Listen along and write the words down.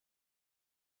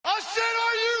I said,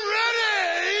 are you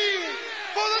ready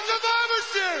for the Survivor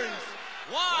Series?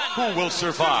 Who will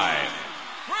survive?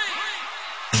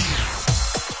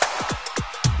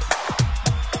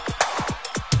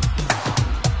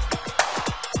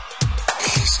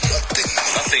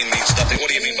 Nothing means nothing. What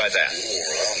do you mean by that?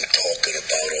 I'm talking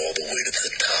about all the way to the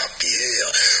top, yeah.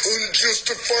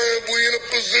 Unjustifiably in a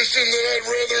position that I'd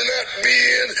rather not be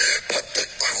in, but the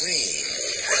cream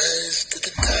will rise to the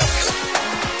top.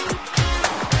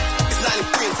 It's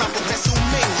 93 and time for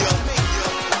WrestleMania.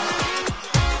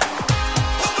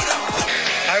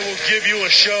 I will give you a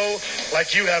show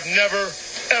like you have never,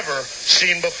 ever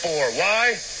seen before.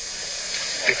 Why?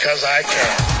 Because I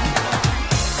can.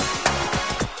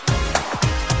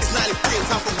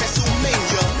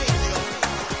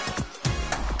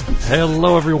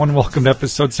 Hello, everyone. Welcome to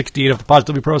episode 68 of the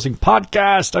Positively Pro Wrestling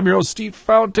Podcast. I'm your host, Steve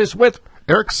Fountas, with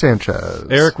Eric Sanchez.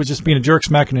 Eric was just being a jerk,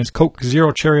 smacking his Coke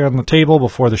Zero cherry on the table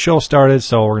before the show started,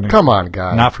 so we're going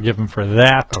to not forgive him for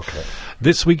that. Okay.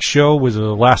 This week's show was a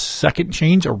last-second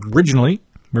change. Originally,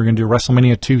 we were going to do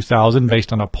WrestleMania 2000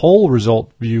 based on a poll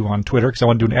result view on Twitter because I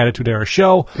wanted to do an Attitude Era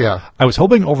show. Yeah. I was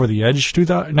hoping Over the Edge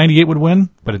 98 would win,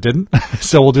 but it didn't.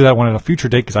 So we'll do that one at a future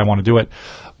date because I want to do it.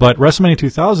 But WrestleMania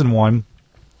 2000 won.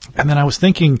 And then I was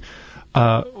thinking,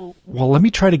 well, let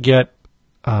me try to get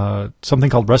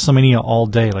something called WrestleMania All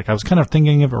Day. Like I was kind of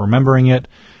thinking of it, remembering it,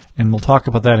 and we'll talk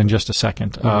about that in just a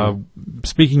second.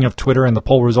 Speaking of Twitter and the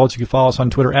poll results, you can follow us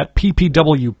on Twitter at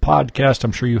PPW Podcast.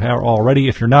 I'm sure you have already.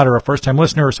 If you're not, or a first-time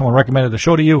listener, or someone recommended the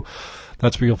show to you,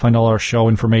 that's where you'll find all our show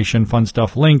information, fun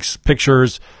stuff, links,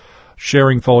 pictures,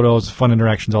 sharing photos, fun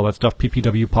interactions, all that stuff,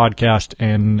 PPW Podcast.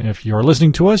 And if you're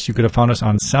listening to us, you could have found us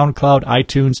on SoundCloud,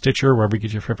 iTunes, Stitcher, wherever you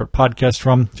get your favorite podcast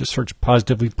from. Just search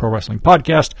Positively Pro Wrestling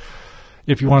Podcast.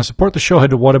 If you want to support the show,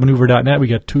 head to whatamaneuver.net. We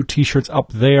got 2 T-shirts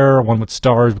up there, one with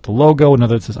stars with the logo,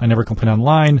 another that says I Never Complain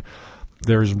Online.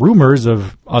 There's rumors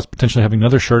of us potentially having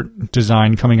another shirt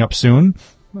design coming up soon,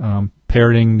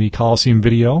 parroting the Coliseum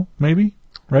video, maybe,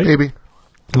 right? Maybe.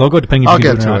 Logo, depending I'll if you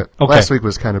get do it or to not. it. Okay. Last week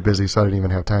was kind of busy, so I didn't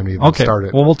even have time to even start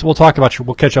it. Well, we'll talk about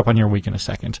we'll catch up on your week in a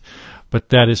second. But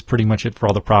that is pretty much it for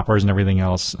all the propers and everything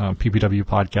else. PPW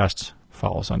Podcasts.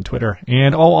 Follow us on Twitter.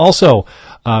 And also,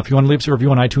 if you want to leave us a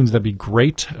review on iTunes, that'd be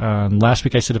great. Last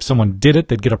week I said if someone did it,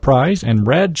 they'd get a prize. And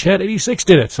Rad Chad 86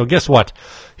 did it. So guess what?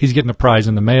 He's getting a prize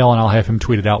in the mail, and I'll have him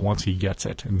tweet it out once he gets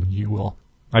it. And you will.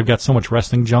 I've got so much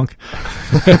wrestling junk.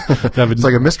 It's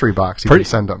like a mystery box. You can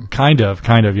send them. Kind of,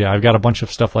 yeah. I've got a bunch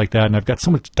of stuff like that, and I've got so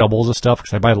much doubles of stuff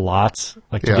because I buy lots,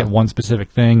 to get one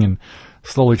specific thing, and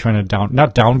slowly trying to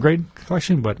not downgrade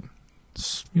collection, but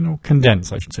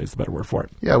condense, I should say is the better word for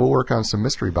it. Yeah, we'll work on some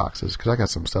mystery boxes because I got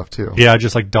some stuff too. Yeah,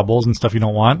 just like doubles and stuff you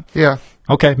don't want. Yeah.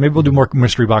 Okay, maybe we'll do more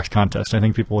mystery box contests. I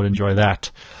think people would enjoy that.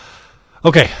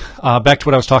 Okay, back to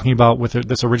what I was talking about with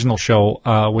this original show.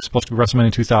 Was supposed to be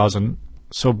WrestleMania 2000.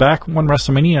 So back when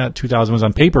WrestleMania 2000 was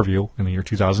on pay-per-view in the year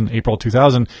 2000, April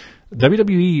 2000,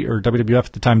 WWE or WWF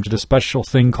at the time did a special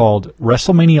thing called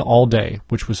WrestleMania All Day,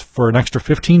 which was for an extra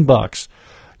 $15.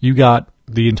 You got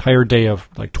the entire day of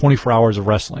like 24 hours of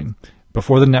wrestling.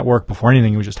 Before the network, before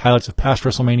anything, it was just highlights of past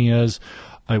WrestleManias.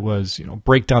 It was,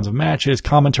 breakdowns of matches,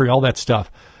 commentary, all that stuff.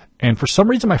 And for some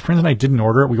reason, my friends and I didn't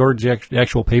order it. We ordered the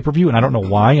actual pay-per-view, and I don't know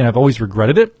why, and I've always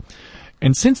regretted it.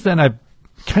 And since then, I've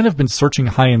kind of been searching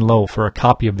high and low for a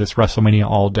copy of this WrestleMania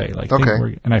All Day.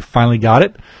 And I finally got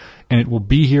it, and it will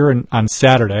be here on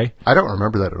Saturday. I don't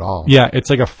remember that at all. Yeah, it's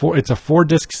like a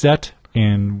 4-disc set,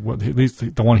 and at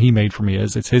least the one he made for me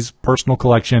it's his personal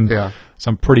collection. Yeah. So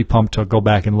I'm pretty pumped to go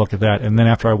back and look at that. And then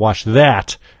after I watch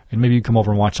that, and maybe you come over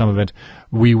and watch some of it,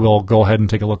 we will go ahead and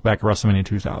take a look back at WrestleMania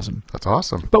 2000. That's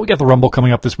awesome. But we got the Rumble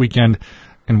coming up this weekend,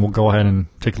 and we'll go ahead and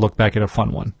take a look back at a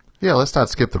fun one. Yeah, let's not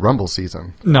skip the Rumble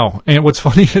season. No, and what's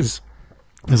funny is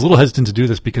I was a little hesitant to do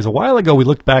this because a while ago we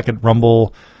looked back at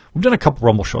Rumble. We've done a couple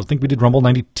Rumble shows. I think we did Rumble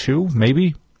 92,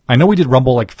 maybe. I know we did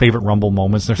Rumble, favorite Rumble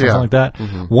moments or something like that.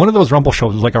 Mm-hmm. One of those Rumble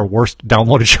shows was our worst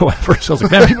downloaded show ever. So I was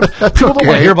like, man, people don't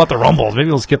want to hear about the Rumbles. Maybe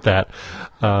we'll skip that.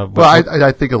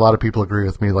 I think a lot of people agree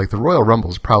with me. The Royal Rumble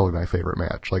is probably my favorite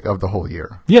match, of the whole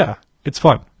year. Yeah, it's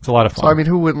fun. It's a lot of fun. So,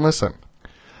 who wouldn't listen?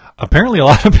 Apparently a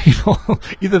lot of people,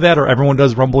 either that or everyone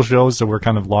does Rumble shows, so we're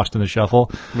kind of lost in the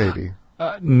shuffle. Maybe.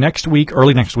 Early next week,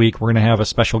 we're going to have a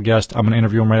special guest. I'm going to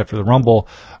interview him right after the Rumble.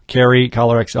 Carrie,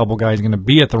 Collar X Elbow Guy, is going to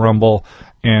be at the Rumble,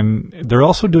 and they're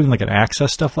also doing an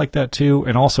access stuff like that too.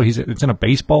 And also, it's in a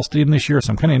baseball stadium this year,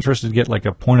 so I'm kind of interested to get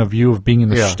a point of view of being in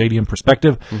the stadium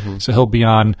perspective. Mm-hmm. So he'll be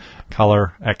on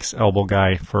Collar X Elbow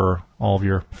Guy for all of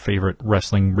your favorite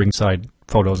wrestling ringside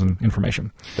photos and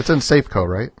information. It's in Safeco,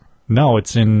 right? No,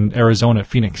 it's in Arizona,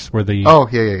 Phoenix, where the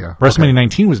WrestleMania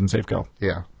 19 was in Safeco.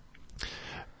 Yeah.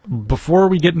 before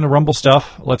we get into Rumble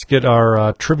stuff, let's get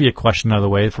our trivia question out of the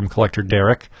way from Collector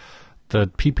Derek. The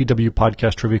PPW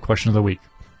podcast trivia question of the week.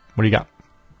 What do you got?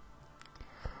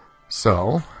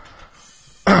 So,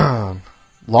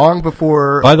 long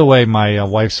before... By the way, my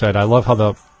wife said, I love how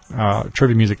the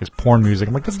trivia music is porn music.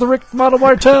 I'm like, that's the Rick Model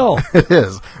Martel. It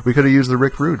is. We could have used the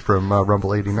Rick Rude from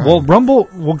Rumble 89. Well, Rumble,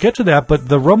 we'll get to that, but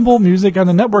the Rumble music on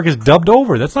the network is dubbed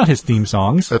over. That's not his theme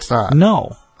songs. It's not?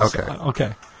 No. Okay.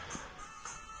 Okay.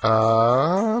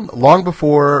 Long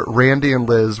before Randy and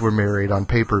Liz were married on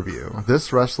pay-per-view,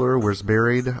 this wrestler was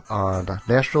married on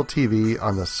national TV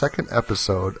on the second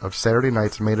episode of Saturday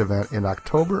Night's Main Event in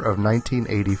October of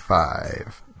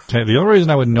 1985. Okay, the only reason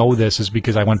I would know this is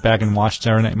because I went back and watched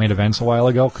Saturday Night Main Events a while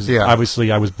ago, because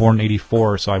obviously I was born in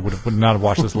 84, so I would not have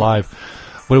watched this live.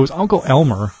 But it was Uncle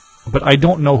Elmer, but I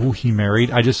don't know who he married.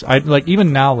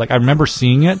 Even now, I remember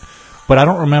seeing it, but I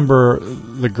don't remember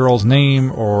the girl's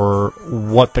name or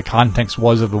what the context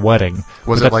was of the wedding.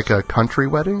 Was it like a country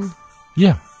wedding?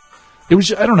 Yeah. It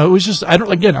was, I don't know, it was just, I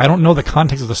don't know the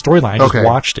context of the storyline. I just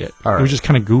watched it. All right. It was just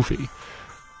kind of goofy.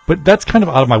 But that's kind of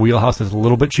out of my wheelhouse. It's a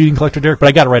little bit cheating, Collector Derek, but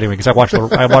I got it right anyway, because I watch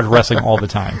wrestling all the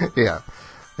time. Yeah.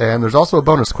 And there's also a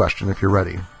bonus question if you're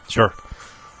ready. Sure.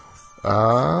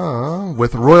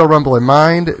 With Royal Rumble in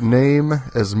mind, name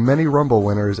as many Rumble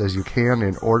winners as you can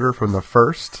in order from the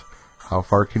first. How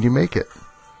far can you make it?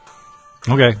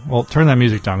 Okay, well, turn that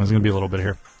music down. There's going to be a little bit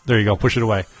here. There you go. Push it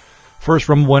away. First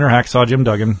Rumble winner, Hacksaw Jim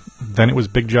Duggan. Then it was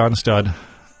Big John Studd.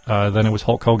 Then it was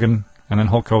Hulk Hogan. And then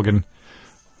Hulk Hogan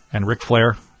and Ric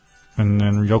Flair. And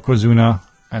then Yokozuna.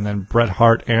 And then Bret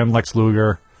Hart and Lex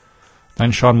Luger.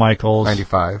 Then Shawn Michaels.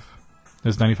 95.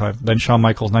 This is 95. Then Shawn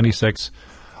Michaels, 96.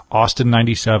 Austin,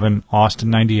 97. Austin,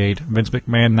 98. Vince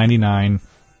McMahon, 99.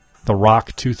 The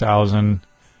Rock, 2000.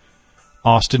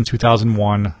 Austin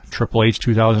 2001, Triple H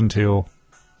 2002,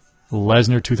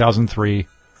 Lesnar 2003,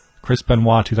 Chris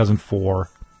Benoit 2004,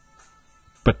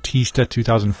 Batista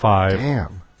 2005,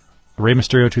 damn, Rey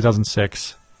Mysterio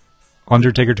 2006,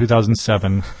 Undertaker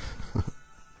 2007,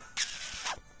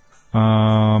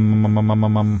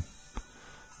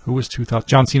 who was 2000?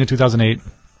 John Cena 2008,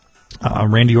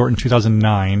 Randy Orton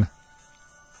 2009,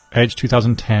 Edge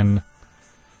 2010,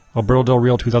 Alberto Del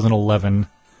Rio 2011,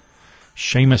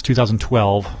 Sheamus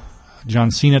 2012,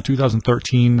 John Cena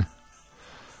 2013,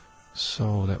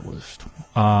 so that was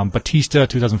Batista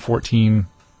 2014,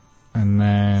 and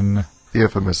then the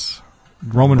infamous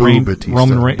Roman Reigns.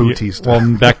 Batista.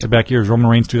 Well, back-to-back years. Roman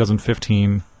Reigns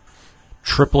 2015,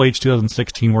 Triple H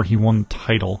 2016, where he won the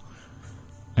title,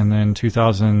 and then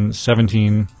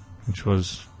 2017, which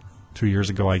was 2 years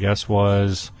ago, I guess,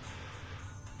 was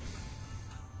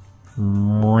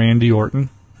Randy Orton.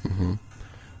 Mm-hmm.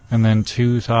 And then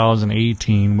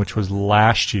 2018, which was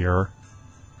last year,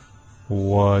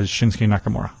 was Shinsuke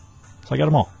Nakamura. So I got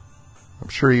them all. I'm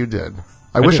sure you did.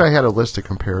 I wish I had a list to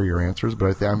compare your answers,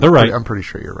 but I'm pretty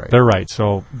sure you're right. They're right.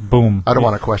 So, boom. I don't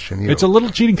want to question you. It's a little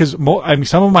cheating because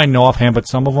some of them I know offhand, but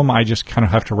some of them I just kind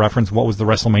of have to reference what was the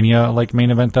WrestleMania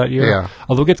main event that year. Yeah.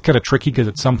 Although it gets kind of tricky because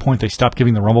at some point they stopped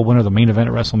giving the Rumble winner the main event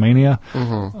at WrestleMania.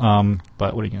 Mm-hmm.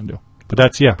 But what are you going to do? But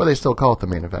that's, yeah. But they still call it the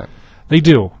main event. They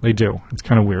do. It's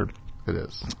kind of weird. It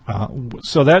is.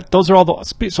 So those are all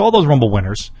those Rumble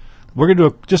winners. We're going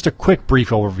to do just a quick, brief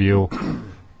overview.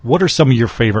 What are some of your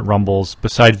favorite Rumbles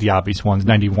besides the obvious ones,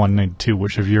 91, 92,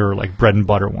 which are your bread and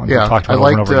butter ones? Yeah, talked about I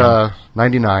liked over and over again.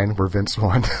 99, where Vince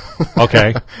won.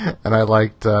 Okay. And I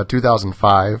liked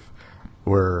 2005,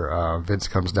 where Vince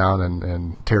comes down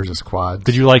and tears his quads.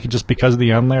 Did you like it just because of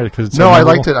the end there? Because no, I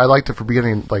liked it. I liked it from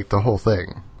beginning, the whole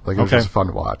thing. It was just fun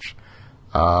to watch.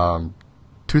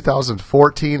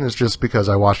 2014 is just because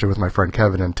I watched it with my friend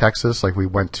Kevin in Texas. We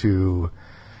went to,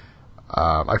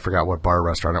 I forgot what bar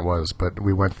restaurant it was, but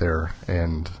we went there,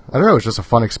 and I don't know, it was just a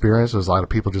fun experience. There was a lot of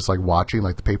people just watching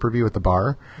the pay-per-view at the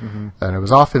bar, and it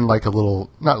was often a little,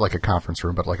 not like a conference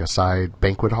room, but a side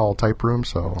banquet hall type room.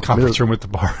 So conference room at the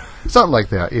bar, something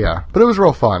like that. Yeah, but it was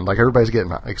real fun. Everybody's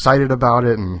getting excited about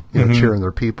it and cheering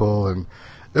their people, and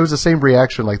it was the same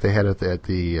reaction they had at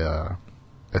the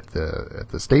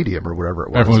stadium or whatever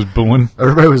it was. Everyone was booing.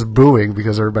 Everybody was booing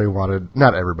because everybody wanted,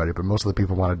 not everybody, but most of the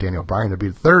people wanted Daniel Bryan to be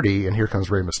 30, and here comes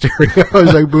Rey Mysterio. I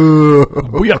was like, boo.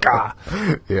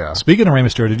 Booyaka. Yeah. Speaking of Rey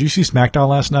Mysterio, did you see SmackDown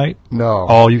last night? No.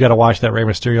 Oh, you got to watch that Rey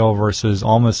Mysterio versus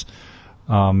Almas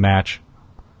match.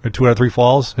 2 out of 3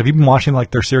 falls. Have you been watching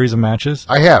their series of matches?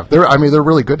 I have. They're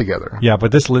really good together. Yeah,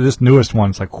 but this newest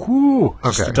one's whoo.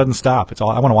 Okay. It doesn't stop.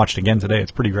 I want to watch it again today.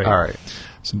 It's pretty great. All right.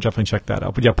 So definitely check that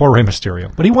out. But yeah, poor Rey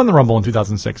Mysterio. But he won the Rumble in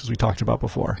 2006, as we talked about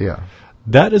before. Yeah.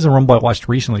 That is a Rumble I watched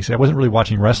recently. So I wasn't really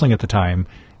watching wrestling at the time.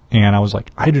 And I was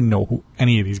like, I didn't know who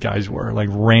any of these guys were. Like,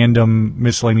 random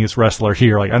miscellaneous wrestler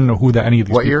here. Like, I don't know who any of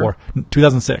these What people year? were.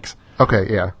 2006.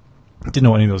 Okay, yeah. Didn't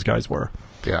know any of those guys were.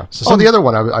 Yeah. So the other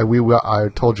one, I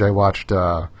told you I watched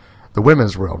the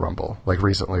Women's Royal Rumble, like,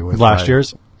 recently. With Last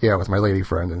year's? Yeah, with my lady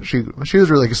friend, and she was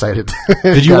really excited.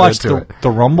 Did you Got watch into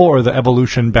the Rumble or the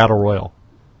Evolution Battle Royal?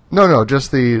 No,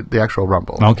 just the actual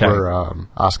Rumble. Okay. Where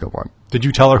Asuka won. Did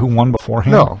you tell her who won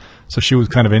beforehand? No. So she was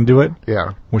kind of into it?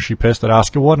 Yeah. Was she pissed that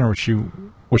Asuka won, or was she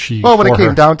Well, when it for came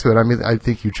her? down to it, I mean, I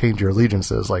think you change your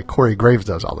allegiances like Corey Graves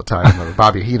does all the time, or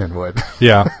Bobby Heenan would.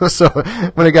 Yeah. So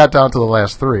when it got down to the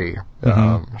last three, she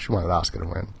wanted Asuka to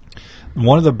win.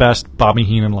 One of the best Bobby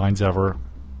Heenan lines ever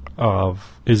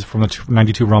is from the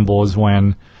 92 Rumble is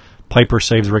when Piper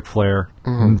saves Ric Flair.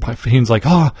 And Heenan's like,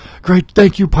 oh, great,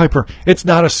 thank you, Piper. It's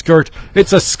not a skirt.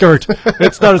 It's a skirt.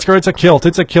 It's not a skirt. It's a kilt.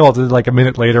 It's a kilt. And like a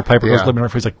minute later, Piper goes to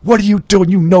Ric Flair's like, what are you doing,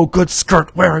 you no good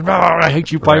skirt wearing? Oh, I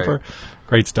hate you, Piper. Right.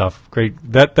 Great stuff. Great.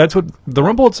 That's what the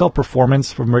Rumble itself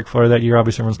performance from Ric Flair that year,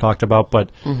 obviously everyone's talked about,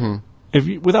 but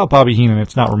without Bobby Heenan,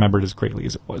 it's not remembered as greatly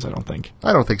as it was, I don't think.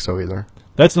 I don't think so either.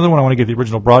 That's another one I want to get the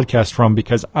original broadcast from,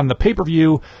 because on the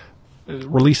pay-per-view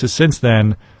releases since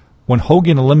then, when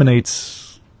Hogan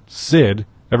eliminates Sid,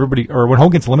 when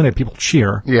Hogan's eliminated, people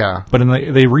cheer. Yeah. But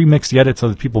they remix the edit so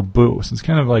that people boo. So it's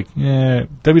kind of like,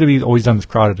 WWE's always done this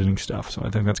crowd editing stuff, so I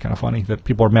think that's kind of funny that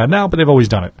people are mad now, but they've always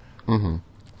done it. Mm-hmm.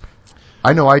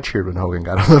 I know I cheered when Hogan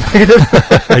got eliminated.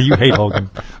 You hate Hogan,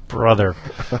 brother.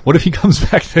 What if he comes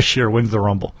back this year, wins the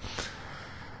Rumble?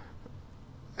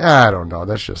 I don't know.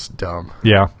 That's just dumb.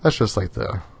 Yeah. That's just like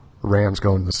the Rams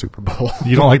going to the Super Bowl.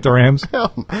 You don't like the Rams?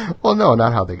 Well, no,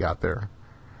 not how they got there.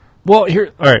 Well,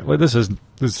 here, all right. Well, this is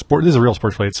a real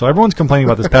sports play. So everyone's complaining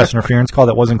about this pass interference call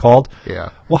that wasn't called. Yeah.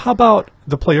 Well, how about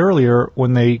the play earlier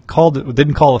when they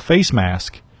didn't call a face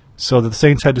mask, so that the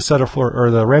Saints had to settle or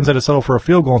the Rams had to settle for a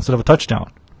field goal instead of a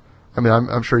touchdown? I mean,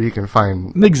 I'm sure you can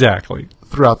find Exactly.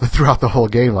 throughout the whole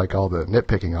game, like all the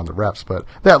nitpicking on the refs, but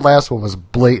that last one was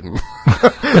blatant.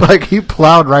 Like he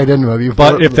plowed right into him.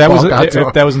 But if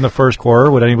that was in the first quarter,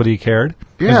 would anybody have cared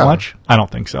as much? I don't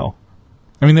think so.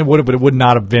 I mean, they would have, but it would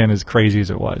not have been as crazy as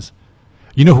it was.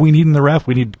 You know who we need in the ref?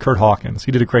 We need Kurt Hawkins.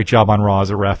 He did a great job on Raw as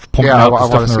a ref. I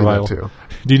want to see that too.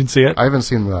 You didn't see it? I haven't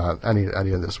seen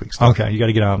any of this week's stuff. Okay, you got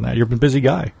to get on that. You're a busy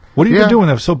guy. What have you been doing?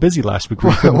 I was so busy last week.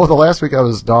 Well, the last week I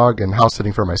was dog and house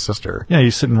sitting for my sister. Yeah,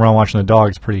 you're sitting around watching the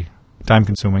dogs. Pretty time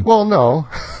consuming. Well, no.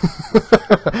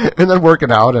 And then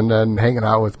working out and then hanging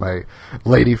out with my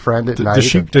lady friend at night.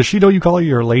 Does she know you call her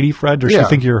your lady friend, or does she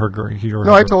think you're her?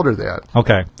 No, I told her that.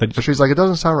 Okay. But she's like, it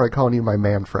doesn't sound right calling you my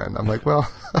man friend. I'm like,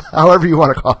 well, however you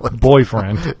want to call it.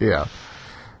 Boyfriend. Yeah.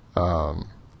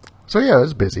 So yeah, it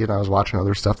was busy, and I was watching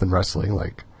other stuff than wrestling,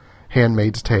 like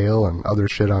Handmaid's Tale and other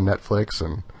shit on Netflix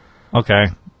and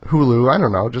Hulu. I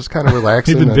don't know, just kind of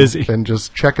relaxing. You've been busy and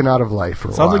just checking out of life for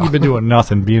a while. Sounds like you've been doing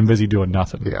nothing, being busy doing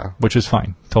nothing. Yeah, which is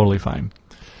fine, totally fine.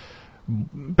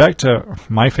 Back to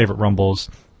my favorite Rumbles.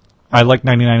 I like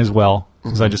 99 as well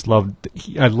because I just loved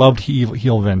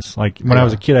heel Vince. Like when I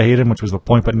was a kid, I hated him, which was the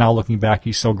point. But now looking back,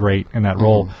 he's so great in that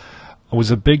role. I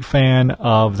was a big fan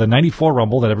of the 94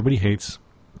 Rumble that everybody hates.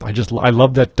 I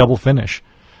loved that double finish.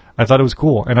 I thought it was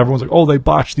cool, and everyone's like, "Oh, they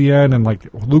botched the end," and like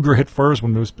Luger hit first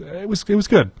when it was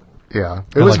good. Yeah,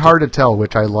 it was hard to tell.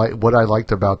 Which I like. What I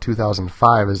liked about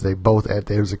 2005 is they both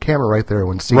there was a camera right there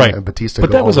when Cena and Batista.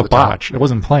 But that was a botch. Top. It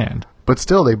wasn't planned. But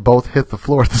still, they both hit the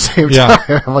floor at the same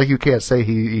time. Like you can't say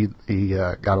he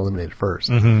got eliminated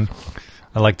first. Mm-hmm.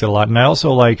 I liked it a lot, and I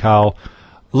also like how,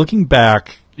 looking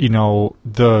back,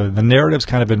 the narrative's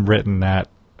kind of been written that,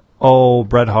 oh,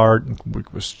 Bret Hart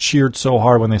was cheered so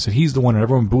hard when they said he's the one, and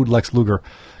everyone booed Lex Luger.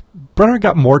 Bret Hart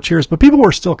got more cheers, but people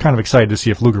were still kind of excited to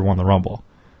see if Luger won the Rumble.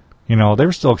 They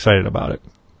were still excited about it.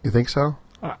 You think so?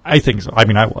 I think so. I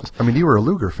mean, I was. I mean, you were a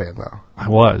Luger fan, though. I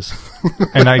was.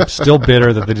 And I'm still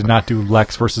bitter that they did not do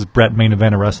Lex versus Bret main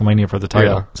event at WrestleMania for the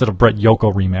title instead of Bret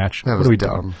Yoko rematch. That was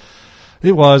dumb.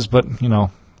 It was, but, what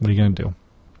are you going to do?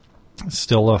 It's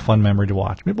still a fun memory to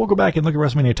watch. Maybe we'll go back and look at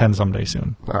WrestleMania 10 someday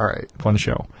soon. All right. Fun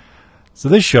show. So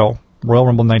this show, Royal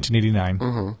Rumble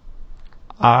 1989,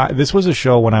 this was a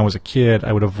show when I was a kid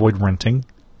I would avoid renting.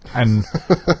 And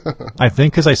I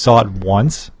think because I saw it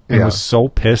once and was so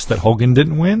pissed that Hogan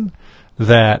didn't win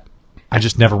that I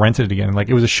just never rented it again. Like,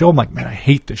 it was a show, I'm like, man, I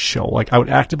hate this show. Like, I would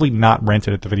actively not rent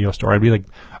it at the video store. I'd be like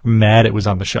mad it was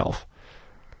on the shelf.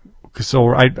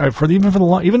 So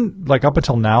even like up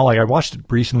until now, like I watched it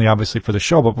recently, obviously for the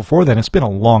show, but before then, it's been a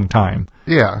long time.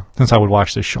 Yeah, since I would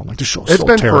watch this show. I'm like, this show's so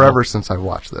terrible. It's been forever since I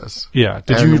watched this. Yeah,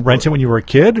 did you rent it when you were a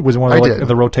kid? Was it one of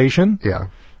the rotation? Yeah,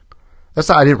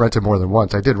 I didn't rent it more than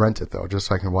once. I did rent it though, just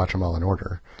so I can watch them all in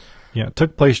order. Yeah, it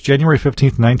took place January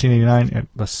 15th, 1989 at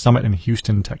the Summit in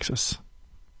Houston, Texas.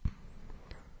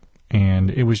 And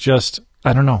it was just,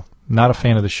 I don't know, not a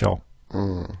fan of the show.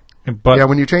 But yeah,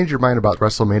 when you change your mind about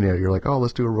WrestleMania, you're like, oh,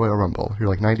 let's do a Royal Rumble. You're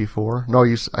like 94? No,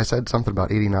 I said something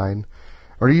about 89.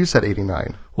 Or you said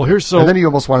 89. Well, and then you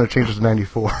almost wanted to change it to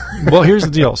 94. Well, here's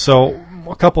the deal. So,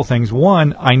 a couple things.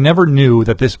 One, I never knew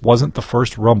that this wasn't the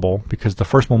first Rumble because the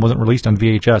first one wasn't released on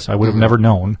VHS. I would have never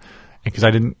known because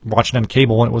I didn't watch it on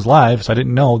cable when it was live, so I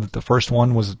didn't know that the first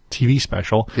one was a TV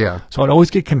special. Yeah. So I'd always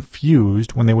get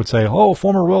confused when they would say, oh,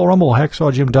 former Royal Rumble,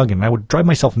 Hacksaw Jim Duggan. And I would drive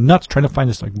myself nuts trying to find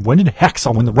this, like, when did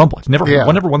Hacksaw win the Rumble? One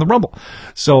never won the Rumble.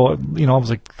 So, I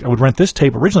was like, I would rent this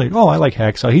tape originally. Oh, I like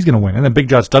Hacksaw. He's going to win. And then Big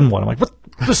John's done one. I'm like, what?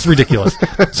 This is ridiculous.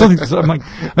 So I'm like,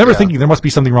 I remember thinking there must be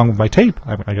something wrong with my tape.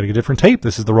 I got to get a different tape.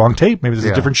 This is the wrong tape. Maybe this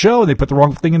is a different show. They put the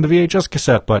wrong thing in the VHS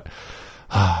cassette. But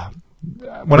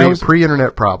when I was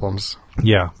pre-internet problems.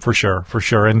 Yeah, for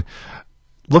sure. And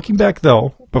looking back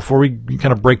though, before we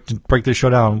kind of break this show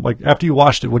down, like after you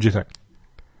watched it, what'd you think?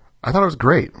 I thought it was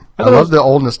great. I loved the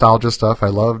old nostalgia stuff. I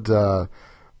loved.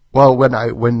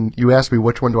 When you asked me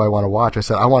which one do I want to watch, I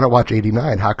said I want to watch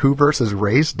 89. Haku versus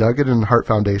Race, Duggan and Hart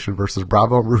Foundation versus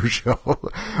Bravo and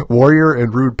Rougeau, Warrior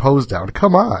and Rude Pose Down.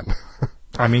 Come on.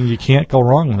 I mean, you can't go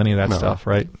wrong with any of that stuff,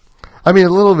 right? I mean, a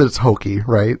little bit it's hokey,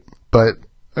 right? But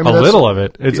I mean, a little of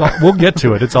it. We'll get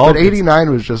to it. It's all. But 89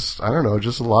 was just, I don't know,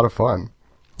 just a lot of fun.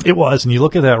 It was, and you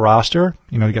look at that roster.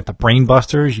 You got the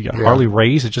Brainbusters, you got Harley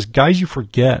Race. It's just guys you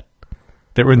forget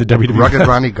that were in the WWE. Rugged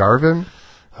Ronnie Garvin.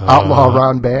 Outlaw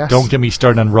Ron Bass. Don't get me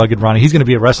started on Rugged Ronnie. He's going to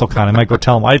be at WrestleCon. I might go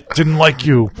tell him, I didn't like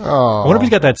you. Oh. I wonder if he's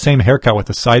got that same haircut with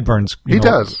the sideburns. He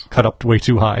does. Cut up way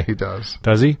too high. He does.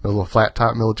 Does he? A little flat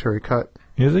top military cut.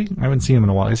 Is he? I haven't seen him in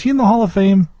a while. Is he in the Hall of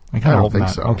Fame? I don't think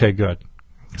so. Okay, good.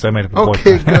 Because I might have to boycott.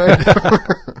 Okay, good.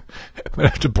 I might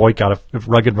have to boycott if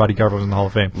Rugged Ronnie Garvin was in the Hall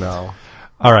of Fame. No.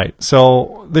 All right,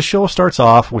 so the show starts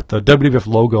off with the WWF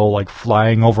logo like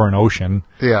flying over an ocean,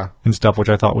 and stuff, which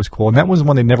I thought was cool. And that was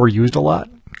one they never used a lot.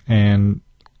 And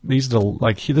this is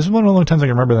one of the only times I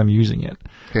can remember them using it.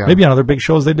 Yeah. Maybe on other big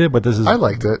shows they did, but this is. I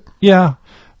liked it. Yeah,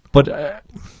 but I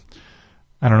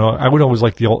don't know. I would always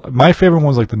like the old. My favorite one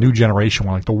was like the New Generation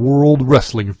one, like the World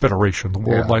Wrestling Federation, the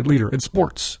worldwide leader in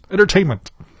sports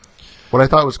entertainment. What I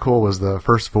thought was cool was the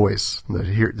first voice that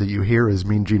you hear is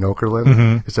Mean Gene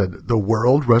Okerlund. It said, "The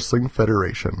World Wrestling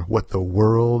Federation, what the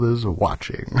world is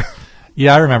watching."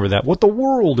 Yeah, I remember that. What the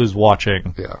world is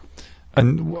watching. Yeah.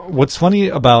 And what's funny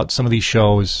about some of these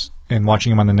shows and watching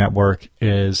them on the network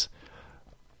is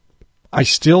I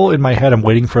still, in my head, I'm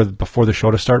waiting before the show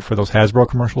to start for those Hasbro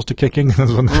commercials to kick in.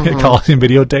 Those when they call it in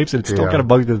videotapes. It's still kind of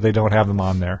bugged that they don't have them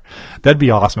on there. That'd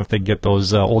be awesome if they get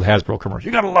those old Hasbro commercials.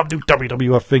 You gotta love new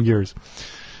WWF figures.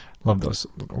 Love those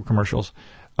commercials.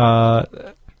 We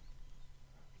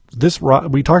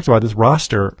talked about this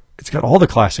roster. It's got all the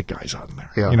classic guys on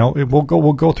there. Yeah. We'll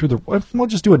go through we'll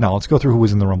just do it now. Let's go through who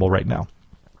was in the Rumble right now.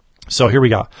 So here we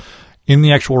go. In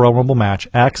the actual Royal Rumble match,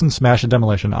 Axe and Smash and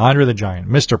Demolition, Andre the Giant,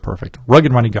 Mr. Perfect,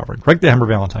 Rugged Ronnie Garvin, Greg the Hammer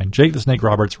Valentine, Jake the Snake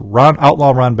Roberts,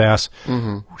 Outlaw Ron Bass,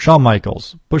 Shawn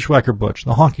Michaels, Bushwhacker Butch,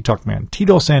 the Honky Tonk Man,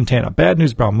 Tito Santana, Bad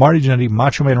News Brown, Marty Jannetty,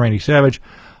 Macho Man Randy Savage,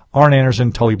 Arn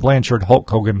Anderson, Tully Blanchard, Hulk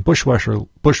Hogan,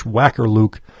 Bushwhacker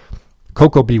Luke,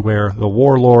 Coco Beware, the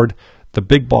Warlord, the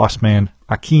Big Boss Man,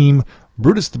 Akeem,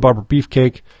 Brutus the Barber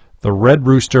Beefcake, the Red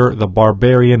Rooster, the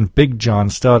Barbarian, Big John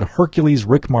Studd, Hercules,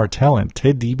 Rick Martel, and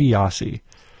Ted DiBiase.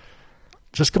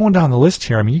 Just going down the list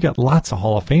here, I mean, you got lots of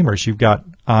Hall of Famers. You've got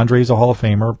Andre's a Hall of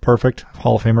Famer, Perfect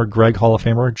Hall of Famer, Greg Hall of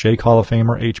Famer, Jake Hall of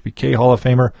Famer, HBK Hall of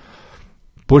Famer,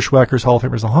 Bushwhackers Hall of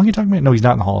Famer. Is the Honky Tonk Man? No, he's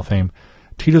not in the Hall of Fame.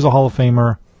 Tito's a Hall of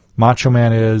Famer. Macho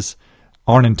Man is.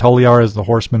 Arn and Tully are, is. The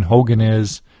Horseman. Hogan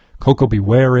is. Coco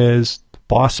Beware is. The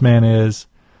Boss Man is.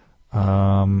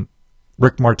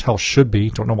 Rick Martel should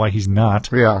be. Don't know why he's not.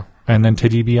 Yeah. And then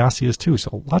Ted DiBiase is too.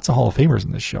 So lots of Hall of Famers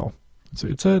in this show.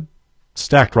 It's a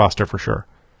stacked roster for sure.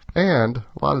 And a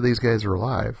lot of these guys are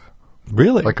alive.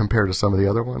 Really? Like compared to some of the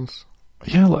other ones.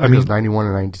 Yeah, I mean, mean, 91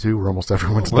 and 92 were almost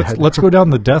everyone's dead. Let's go down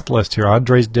the death list here.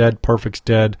 Andre's dead. Perfect's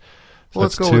dead. Well,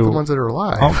 let's go with the ones that are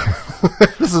alive. Oh.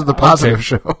 This is the positive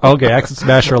show. Okay, Axe and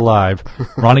Smash are alive.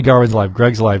 Ronnie Garvin's alive.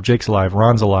 Greg's alive. Jake's alive.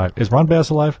 Ron's alive. Is Ron Bass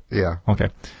alive? Yeah. Okay.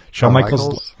 Shawn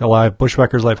Michaels alive.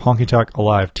 Bushwhackers alive. Honky Tonk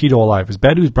alive. Tito alive. Is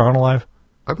Bad News Brown alive?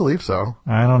 I believe so.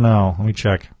 I don't know. Let me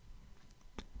check.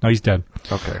 No, he's dead.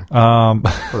 Okay. Well,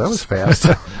 that was fast.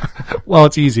 Well,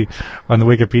 it's easy on the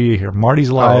Wikipedia here. Marty's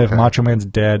alive. okay. Macho Man's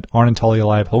dead. Arn and Tully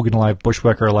alive. Hogan alive.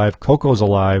 Bushwhacker alive. Coco's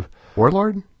alive.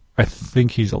 Warlord? I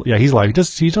think he's alive. He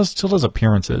still does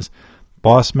appearances.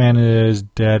 Boss Man is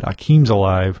dead. Akeem's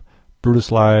alive. Brutus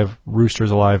alive.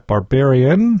 Rooster's alive.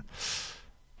 Barbarian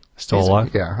Still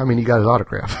alive? Yeah, I mean, you got his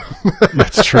autograph.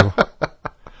 That's true.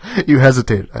 You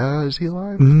hesitate. Is he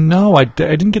alive? No, I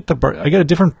didn't get I got a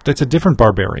different, that's a different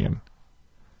barbarian.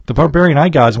 The barbarian I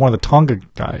got is one of the Tonga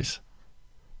guys.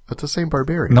 That's the same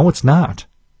barbarian. No, it's not.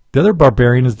 The other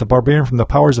barbarian is the barbarian from the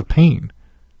Powers of Pain.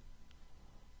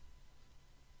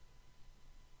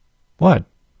 What?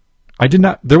 I did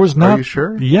not, there was not. Are you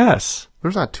sure? Yes.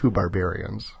 There's not two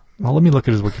barbarians. Well, let me look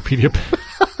at his Wikipedia.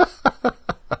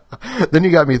 Then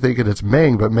you got me thinking it's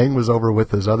Meng, but Meng was over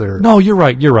with his other... No, you're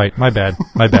right. My bad.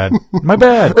 My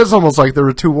bad. It's almost like there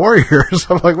were two warriors.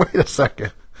 I'm like, wait a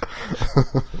second.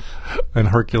 And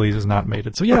Hercules has not made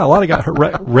it. So yeah, a lot of guys,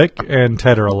 Rick and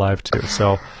Ted are alive too.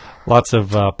 So lots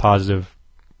of positive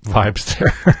vibes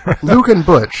there. Luke and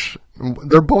Butch,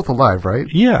 they're both alive, right?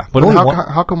 Yeah, but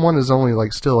how come one is only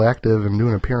like still active and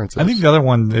doing appearances? I think the other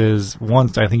one is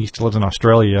I think he still lives in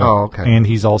Australia. Oh, okay. And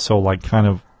he's also like kind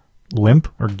of limp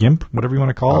or gimp, whatever you want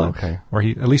to call it. Okay. Where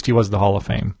at least he was the Hall of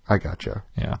Fame. I gotcha.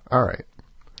 Yeah. All right.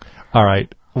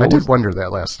 What I did wonder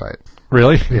that last night.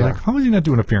 Really? Yeah. Like, how was he not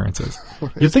doing appearances?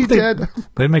 You'd think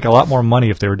they'd make a lot more money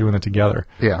if they were doing it together.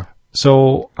 Yeah.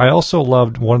 So I also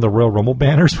loved one of the Royal Rumble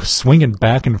banners was swinging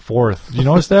back and forth. Did you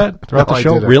notice that throughout No, the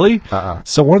show? I didn't. Really? Uh-uh.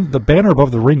 So the banner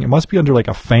above the ring, it must be under like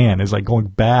a fan, is like going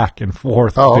back and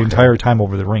forth the entire time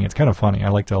over the ring. It's kind of funny. I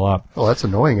liked it a lot. Well, that's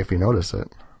annoying if you notice it.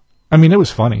 I mean, it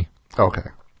was funny. Okay.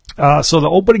 So the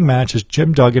opening match is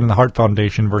Jim Duggan and the Hart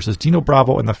Foundation versus Dino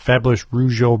Bravo and the Fabulous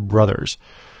Rougeau Brothers.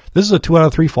 This is a 2 out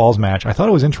of 3 falls match. I thought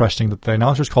it was interesting that the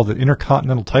announcers called it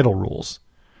Intercontinental Title Rules.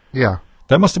 Yeah.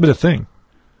 That must have been a thing.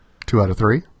 2 out of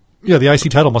 3? Yeah, the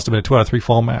IC title must have been a 2 out of 3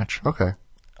 fall match. Okay.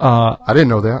 I didn't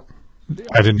know that.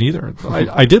 I didn't either.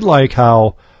 I did like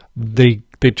how they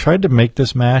tried to make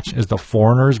this match as the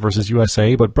Foreigners versus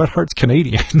USA, but Bret Hart's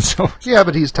Canadian, so Yeah,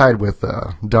 but he's tied with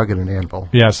Duggan and Anvil.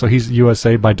 yeah, so he's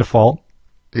USA by default.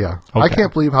 Yeah. Okay. I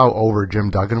can't believe how over Jim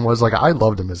Duggan was. Like, I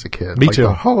loved him as a kid. Me like too.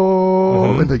 The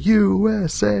home in the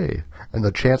USA. And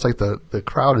the chants, like the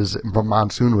crowd is,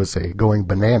 Monsoon would say, going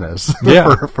bananas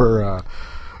Yeah. for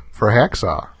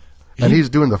Hacksaw. And he's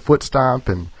doing the foot stomp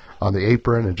and on the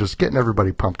apron and just getting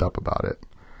everybody pumped up about it.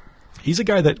 He's a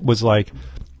guy that was like,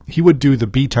 he would do the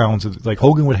B towns, like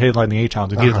Hogan would headline the A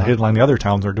towns, and he'd headline the other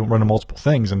towns or running multiple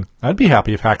things. And I'd be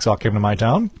happy if Hacksaw came to my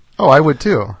town. Oh, I would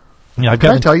too. Yeah,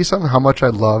 Can I tell you something? How much I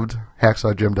loved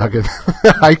Hacksaw Jim Duggan.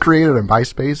 I created a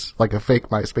MySpace, like a fake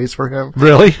MySpace for him.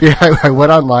 Really? Yeah, I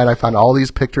went online. I found all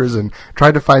these pictures and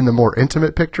tried to find the more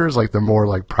intimate pictures, like the more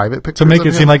like private pictures. To make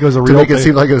it seem like it was a real To make it thing.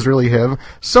 seem like it was really him.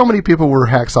 So many people were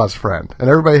Hacksaw's friend, and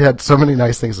everybody had so many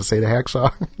nice things to say to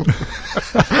Hacksaw.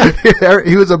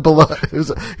 He was a beloved.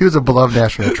 He was a beloved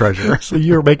national treasure. So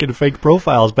you were making fake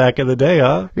profiles back in the day,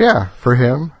 huh? Yeah, for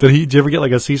him. Did you ever get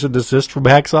like a cease and desist from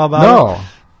Hacksaw about it? No.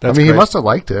 That's I mean, great. he must have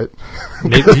liked it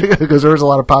Maybe. because there was a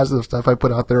lot of positive stuff I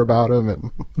put out there about him.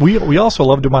 And We also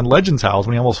loved him on Legends House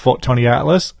when he almost fought Tony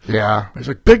Atlas. yeah, He's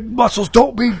like, big muscles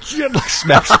don't mean shit. Like,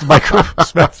 smacks the microphone,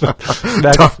 smacks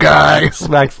tough guy.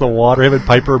 smacks the water. Him and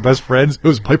Piper are best friends. It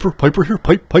was Piper here,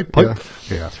 pipe.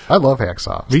 Yeah. I love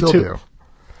Hacksaw. Me Still too. do.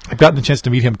 I've gotten the chance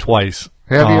to meet him twice.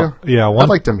 Have you? Yeah. I'd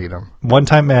like to meet him. One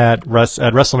time at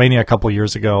WrestleMania a couple of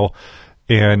years ago,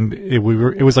 and it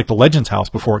was like the Legends House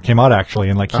before it came out actually,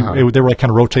 and like they were like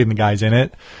kind of rotating the guys in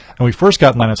it. And we first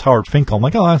got in line as Howard Finkel. I'm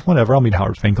like, oh, whatever, I'll meet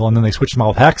Howard Finkel. And then they switched him out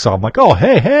with Hacksaw. I'm like, oh,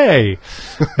 hey.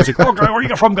 He's like, oh, where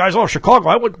you from, guys? Oh, Chicago.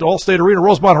 I went to Allstate Arena,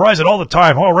 Rosemont Horizon all the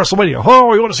time. Oh, WrestleMania.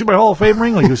 Oh, you want to see my Hall of Fame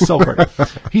ring? Like, he was so great.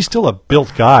 He's still a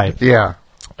built guy. Yeah.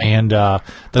 And that's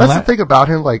the thing about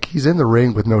him. Like, he's in the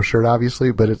ring with no shirt,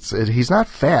 obviously, but he's not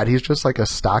fat. He's just like a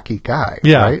stocky guy.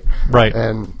 Yeah, right.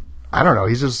 And I don't know.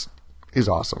 He's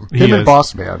awesome. He Him and is.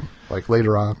 Boss Man, like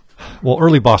later on. Well,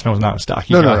 early Boss Man was not a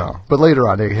stocky guy. No. But later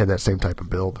on, they had that same type of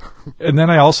build. And then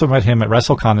I also met him at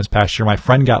WrestleCon this past year. My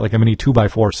friend got like a mini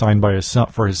 2x4 signed by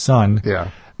for his son. Yeah.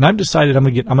 And I've decided I'm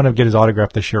gonna get his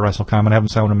autograph this year at WrestleCon. I'm gonna have him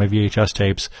sign one of my VHS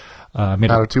tapes. Not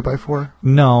a 2x4?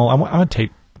 No, I'm a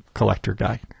tape collector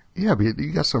guy. Yeah, but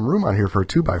you got some room on here for a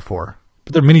 2x4.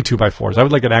 But they're mini 2x4s. I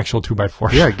would like an actual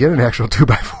 2x4. Yeah, get an actual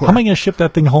 2x4. How am I gonna ship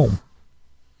that thing home?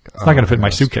 It's not gonna fit in my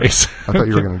suitcase. I thought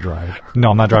you were going to drive.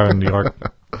 No, I'm not driving to New York.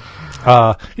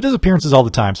 He does appearances all the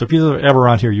time. So if you're ever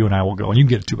around here, you and I will go, and you can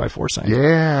get a 2x4 signed.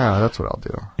 Yeah, that's what I'll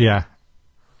do. Yeah.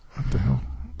 What the hell?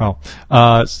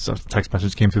 Oh, so text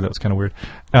message came through. That was kind of weird.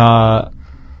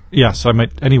 Yeah. So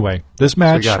anyway, this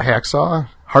match. So you got Hacksaw,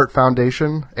 Hart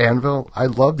Foundation, Anvil. I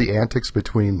love the antics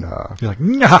between. You're like,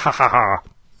 nah.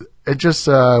 it just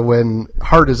when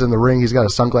Hart is in the ring, he's got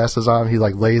his sunglasses on. He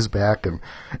like lays back and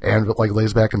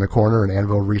lays back in the corner, and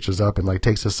Anvil reaches up and like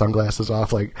takes his sunglasses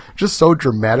off, like just so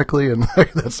dramatically, and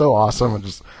like, that's so awesome. And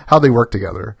just how they work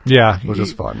together, was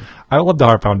just fun. I loved the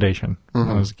Hart Foundation when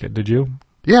I was a kid. Did you?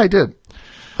 Yeah, I did.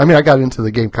 I mean, I got into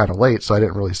the game kind of late, so I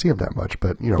didn't really see him that much.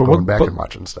 But going back and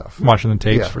watching stuff, watching the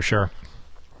tapes for sure.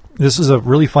 This is a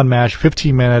really fun match.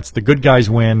 15 minutes. The good guys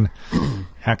win.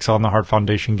 Hacksaw and the Hart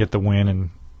Foundation get the win, and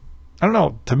I don't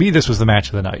know. To me, this was the match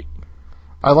of the night.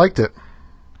 I liked it.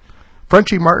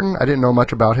 Frenchie Martin, I didn't know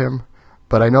much about him,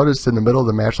 but I noticed in the middle of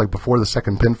the match, like before the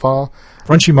second pinfall.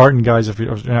 Frenchie Martin, guys, if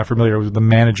you're not familiar, was the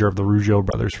manager of the Rougeau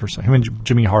brothers for him and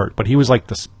Jimmy Hart, but he was like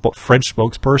the French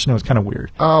spokesperson. It was kind of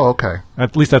weird. Oh, okay.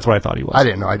 At least that's what I thought he was. I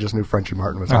didn't know. I just knew Frenchie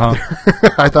Martin was out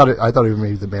there. I thought he was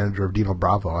maybe the manager of Dino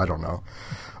Bravo. I don't know.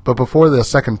 But before the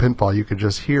second pinfall, you could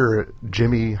just hear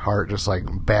Jimmy Hart just like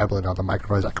babbling on the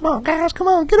microphone. He's like, "Come on, guys, come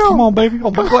on, get on, come on, baby,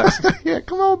 oh my glasses, yeah,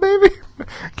 come on, baby,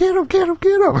 get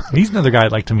him." He's another guy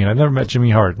I'd like to meet. I've never met Jimmy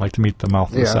Hart. I'd like to meet the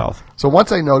mouth of the South. So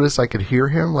once I noticed I could hear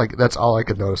him, like that's all I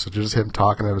could notice was just him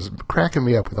talking. It was cracking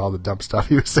me up with all the dumb stuff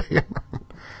he was saying.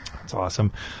 That's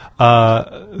awesome.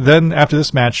 Then after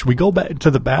this match, we go back to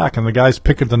the back, and the guys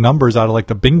picking the numbers out of like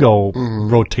the bingo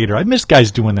rotator. I miss guys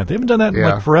doing that. They haven't done that in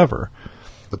like forever.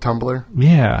 The tumbler?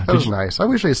 Yeah. That was nice. I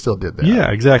wish they still did that.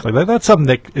 Yeah, exactly. That's something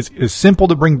that is simple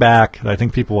to bring back that I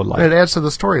think people would like. And it adds to the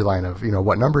storyline of,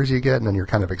 what numbers you get, and then you're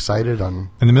kind of excited on...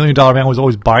 And the $1 Million Man was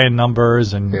always buying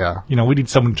numbers, and, we need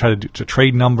someone to try to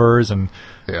trade numbers and,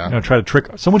 try to trick...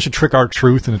 Someone should trick our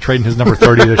truth into trading his number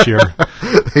 30 this year.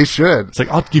 They should. It's like,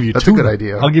 I'll give you That's two. That's a good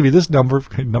idea. I'll give you this number.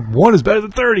 Number 1 is better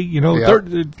than 30.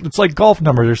 30, it's like golf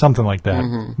numbers or something like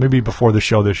that. Maybe before the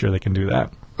show this year they can do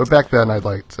that. But back then, I'd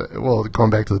like to, going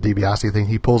back to the DiBiase thing,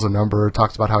 he pulls a number,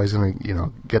 talks about how he's going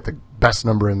to, get the best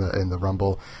number in the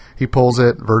Rumble. He pulls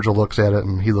it, Virgil looks at it,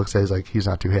 and he looks at it, he's like, he's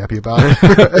not too happy about it.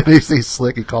 And he sees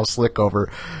Slick, he calls Slick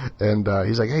over, and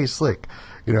he's like, "Hey, Slick,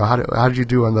 how did you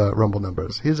do on the Rumble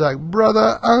numbers?" He's like,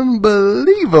 "Brother,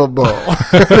 unbelievable."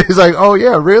 He's like, "Oh,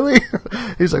 yeah, really?"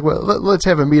 He's like, "Well, let's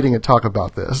have a meeting and talk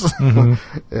about this."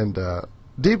 And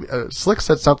Slick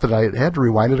said something, I had to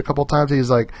rewind it a couple times.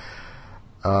 He's like,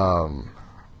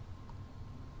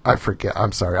 I forget.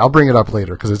 I'm sorry. I'll bring it up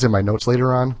later because it's in my notes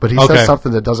later on. But he says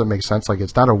something that doesn't make sense. Like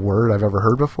it's not a word I've ever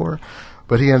heard before.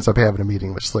 But he ends up having a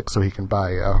meeting with Slick so he can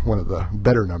buy one of the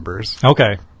better numbers.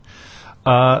 Okay.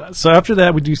 So after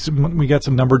that, we got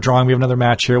some number drawing. We have another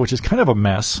match here, which is kind of a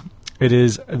mess. It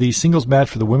is the singles match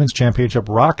for the women's championship.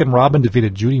 Rockin' Robin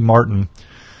defeated Judy Martin.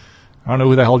 I don't know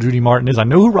who the hell Judy Martin is. I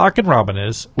know who Rockin' Robin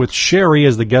is, with Sherry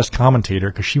as the guest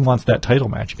commentator because she wants that title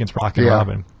match against Rockin'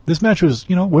 Robin. This match was,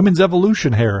 women's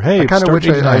evolution here. Hey, I kind of wish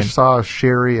I saw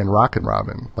Sherry and Rockin'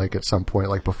 Robin like at some point,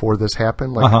 like before this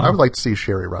happened. Like I would like to see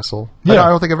Sherry wrestle. Yeah. I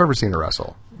don't think I've ever seen her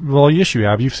wrestle. Well, yes, you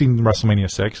have. You've seen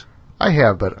WrestleMania 6. I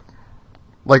have, but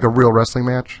like a real wrestling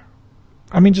match.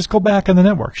 I mean, just go back on the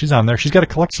network. She's on there. She's got a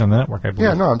collection on the network, I believe.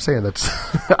 Yeah, no, I'm saying that's.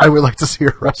 I would like to see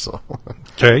her wrestle.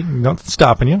 Okay, nothing's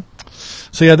stopping you.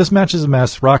 So yeah, this match is a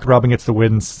mess. Rockin' Robin gets the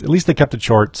wins. At least they kept it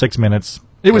short, 6 minutes.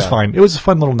 It was fine. It was a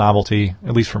fun little novelty.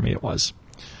 At least for me, it was.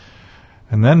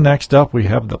 And then next up, we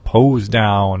have the pose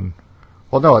down.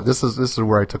 Well, no, this is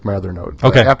where I took my other note.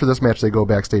 Okay. After this match, they go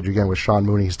backstage again with Sean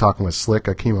Mooney. He's talking with Slick,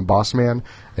 Akeem and Bossman,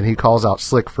 and he calls out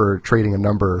Slick for trading a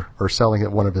number or selling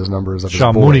it one of his numbers of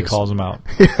Sean his boys. Mooney calls him out.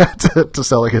 Yeah, to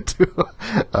selling it to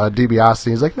DiBiase.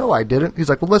 He's like, "No, I didn't." He's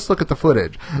like, "Well, let's look at the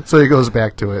footage." So he goes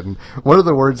back to it, and one of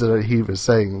the words that he was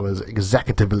saying was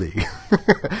executively.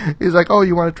 He's like, "Oh,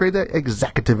 you want to trade that?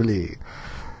 Executively."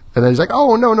 And then he's like,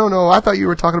 "Oh, no, I thought you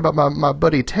were talking about my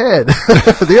buddy Ted,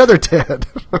 the other Ted."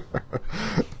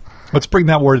 Let's bring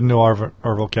that word into our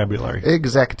vocabulary.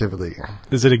 Executively.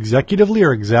 Is it executively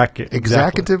or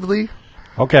Executively?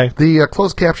 Okay. The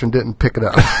closed caption didn't pick it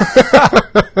up.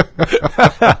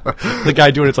 The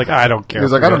guy doing it's like, I don't care.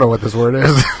 He's like, I don't know what this word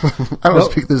is. I don't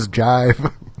speak this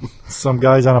jive. Some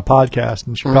guys on a podcast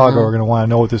in Chicago are going to want to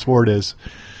know what this word is.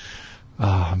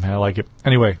 Oh, man, I like it.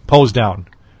 Anyway, pose down.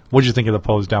 What did you think of the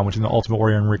pose down between the Ultimate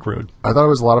Warrior and Rick Rude? I thought it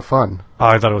was a lot of fun.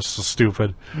 I thought it was so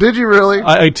stupid. Did you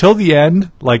really? Till the end,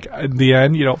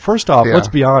 first off, let's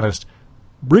be honest.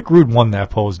 Rick Rude won that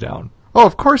pose down. Oh,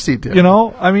 of course he did.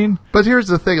 I mean... But here's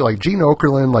the thing, Gene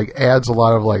Okerlund, adds a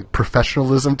lot of,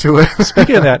 professionalism to it.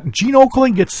 Speaking of that, Gene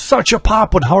Okerlund gets such a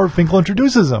pop when Howard Finkel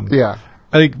introduces him. Yeah.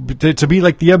 To be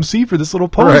the MC for this little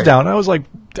pose down. I was like,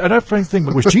 I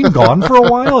think, was Gene gone for a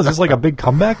while? Is this a big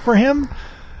comeback for him?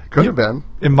 Could have been.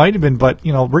 It might have been, but,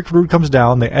 Rick Rude comes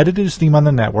down. They edited his theme on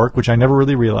the network, which I never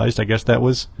really realized. I guess that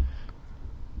was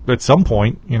at some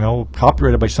point,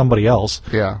 copyrighted by somebody else.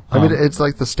 Yeah. I mean, it's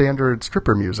like the standard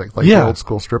stripper music, like Yeah. the old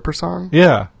school stripper song.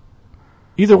 Yeah.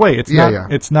 Either way, it's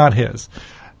it's not his.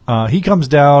 He comes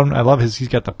down. I love he's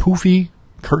got the poofy,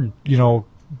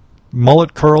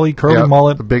 mullet, curly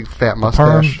mullet. The big fat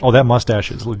mustache. Oh, that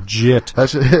mustache is legit.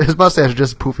 His mustache is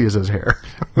just as poofy as his hair.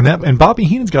 and Bobby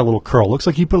Heenan's got a little curl. Looks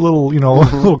like he put a little,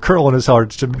 little curl in his hair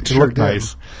to look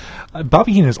nice.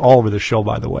 Bobby Heenan is all over the show,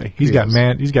 by the way. He's got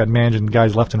managing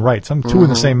guys left and right. Some two in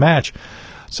the same match.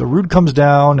 So Rude comes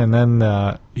down, and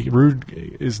then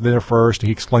Rude is there first.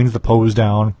 He explains the pose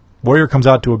down. Warrior comes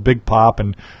out to a big pop,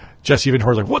 and Jesse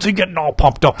Venture's like, "What's he getting all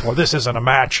pumped up for? This isn't a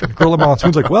match." And Gorilla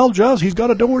Monsoon's like, "Well, Jess, he's got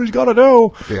to do what he's got to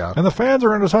do." Yeah. And the fans are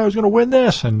going to decide who's going to win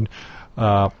this. And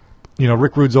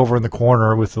Rick Rude's over in the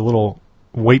corner with the little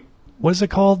weight. What is it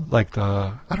called? Like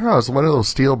I don't know. It's one of those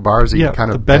steel bars that you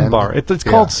kind of the bend bar. It's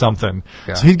called something.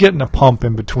 Yeah. So he's getting a pump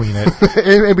in between it.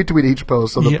 in between each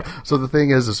pose. So the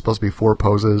thing is, it's supposed to be 4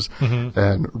 poses,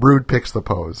 and Rude picks the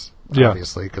pose,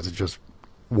 obviously, because it just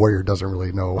Warrior doesn't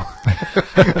really know.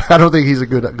 I don't think he's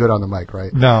good on the mic,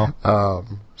 right? No.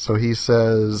 So he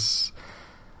says,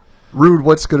 "Rude,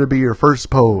 what's going to be your first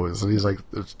pose?" And he's like,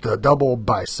 "It's the double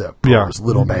bicep pose,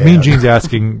 little man." Mean Gene's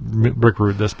asking Rick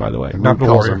Rude this, by the way. And not the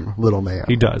calls Warrior. him little man.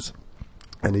 He does.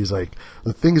 And he's like,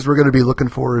 "The things we're going to be looking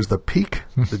for is the peak,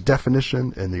 the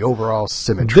definition, and the overall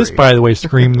symmetry." This, by the way,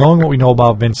 screamed, knowing what we know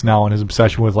about Vince now and his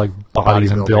obsession with like bodies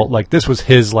and build, like this was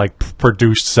his like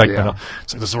produced segment. Yeah.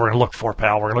 So this is what we're going to look for,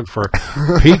 pal. We're going to look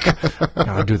for peak.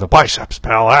 Gotta do the biceps,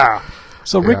 pal. Ah.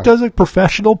 So Rick does a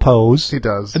professional pose. He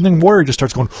does. And then Warrior just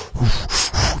starts going,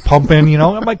 pumping,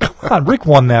 I'm like, come on, Rick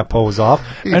won that pose off.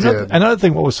 Another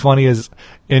thing, what was funny is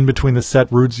in between the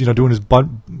set, Rude's, doing his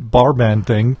bar bend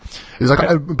thing. He's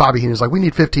like, Bobby Heenan's like, "We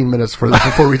need 15 minutes for this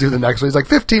before we do the next one." He's like,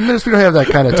 15 minutes? We don't have that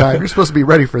kind of time. You're supposed to be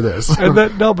ready for this. And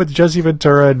then, but Jesse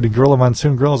Ventura and Gorilla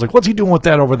Monsoon, Gorilla's like, "What's he doing with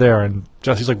that over there?" And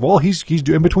Jesse's like, "Well, he's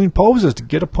doing in between poses to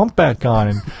get a pump back on."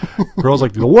 And Gorilla's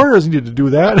like, "The Warrior doesn't need to do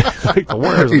that." Like, the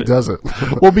Warrior He doesn't.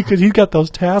 Well, because he's got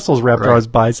those tassels wrapped around his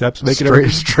biceps, making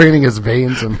straining his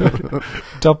veins and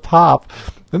to pop.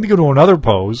 Then they go to another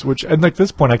pose, and like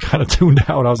this point, I kind of tuned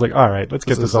out. I was like, "All right, let's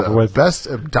get this over with." Best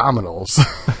abdominals.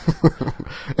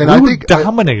 And Rude I think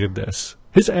dominated this.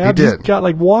 His abs he's got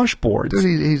like washboards. Dude,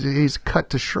 he's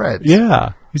cut to shreds.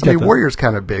 Yeah, Warrior's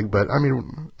kind of big, but I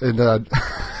mean, and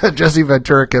Jesse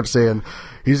Ventura kept saying,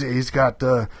 He's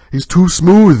too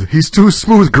smooth. He's too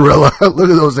smooth, Gorilla. Look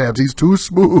at those abs. He's too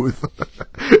smooth.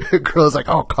 Gorilla's like,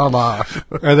 "Oh, come on."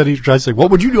 And then he tries to say, "What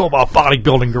would you know about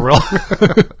bodybuilding, Gorilla?"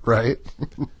 Right.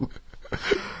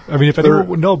 I mean, if anyone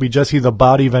would know, it'd be Jesse the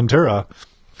Body Ventura.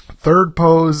 Third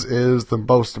pose is the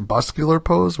most muscular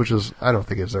pose, which is, I don't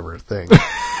think it's ever a thing.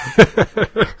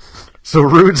 So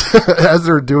Rude's, as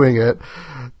they're doing it,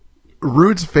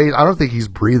 Rude's face, I don't think he's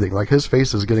breathing. Like, his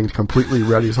face is getting completely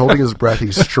red. He's holding his breath.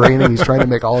 He's straining. He's trying to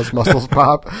make all his muscles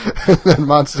pop. And then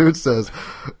Monsoon says,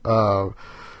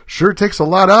 "Sure takes a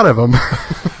lot out of him."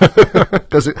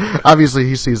 Because obviously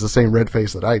he sees the same red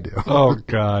face that I do. Oh,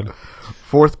 God.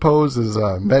 Fourth pose is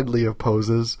a medley of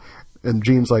poses. And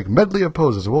Gene's like, "Medley of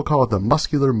poses. We'll call it the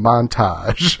muscular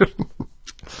montage."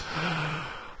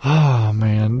 Oh,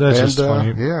 man. That's just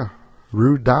funny. Yeah.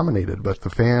 Rude dominated, but the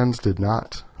fans did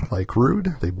not like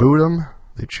Rude. They booed him.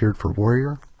 They cheered for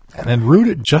Warrior. And then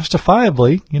Rude,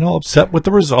 justifiably, upset with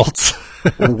the results.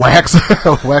 Wax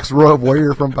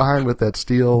Warrior from behind with that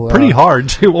steel. Pretty hard,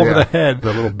 too, over the head.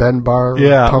 The little bend bar.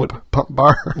 Pump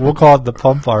bar. We'll call it the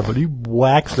pump bar, but he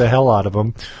whacks the hell out of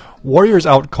him. Warrior's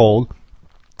out cold.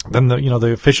 Then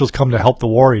the officials come to help the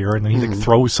Warrior, and then he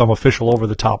throws some official over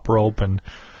the top rope, and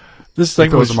this thing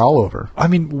throws them all over. I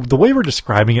mean, the way we're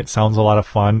describing it sounds a lot of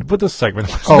fun, but this segment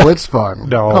was it's fun.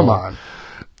 No, come on.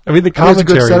 I mean, the commentary.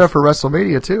 It's a good setup for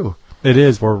WrestleMania too. It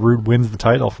is, where Rude wins the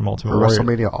title from Ultimate Warrior.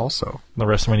 WrestleMania also. The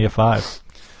WrestleMania 5.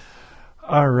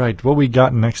 All right, what we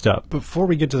got next up? Before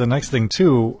we get to the next thing,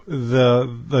 too,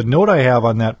 the note I have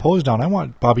on that pose down, I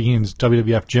want Bobby Heenan's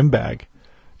WWF gym bag.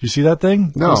 You see that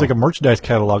thing? No. It was like a merchandise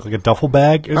catalog, like a duffel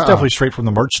bag. It was definitely straight from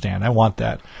the merch stand. I want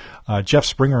that. Jeff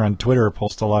Springer on Twitter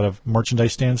posts a lot of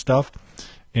merchandise stand stuff,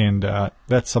 and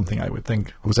that's something I would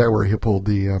think. Was that where he pulled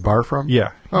the bar from?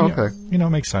 Yeah. Oh, okay. It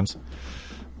makes sense.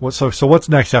 So what's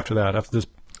next after that? After this?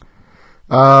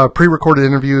 Pre-recorded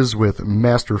interviews with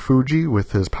Master Fuji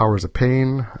with his Powers of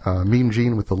Pain, Mean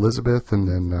Gene with Elizabeth, and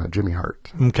then Jimmy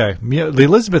Hart. Okay. Yeah, the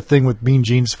Elizabeth thing with Mean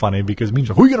Gene's funny because Mean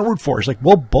Gene, who are you going to root for? She's like,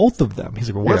 well, both of them. He's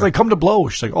like, well, what if they come to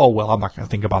blows? She's like, oh, well, I'm not going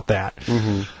to think about that.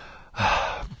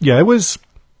 Yeah, it was,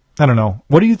 I don't know.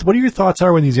 What are your thoughts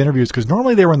are when these interviews? Because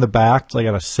normally they were in the back, like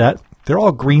at a set. They're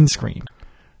all green screen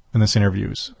in this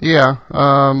interviews. Yeah.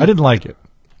 I didn't like it.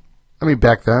 I mean,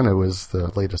 back then it was the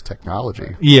latest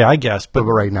technology. Yeah, I guess. But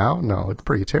right now, no, it's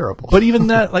pretty terrible. But even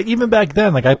that, like even back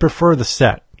then, like I prefer the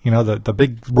set. You know, the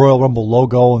big Royal Rumble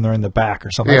logo, and they're in the back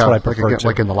or something. That's what I prefer.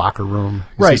 Like in the locker room,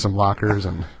 you see some lockers,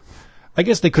 and I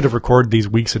guess they could have recorded these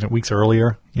weeks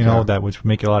earlier. You know, that would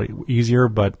make it a lot easier.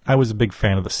 But I was a big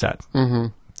fan of the set.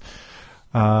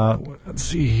 Mm-hmm. Let's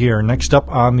see here. Next up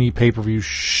on the pay-per-view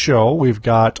show, we've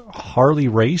got Harley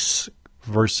Race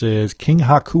versus King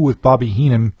Haku with Bobby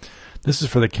Heenan. This is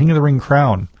for the King of the Ring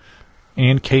crown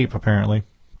and cape, apparently.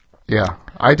 Yeah,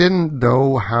 I didn't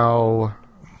know how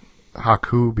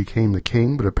Haku became the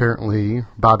king, but apparently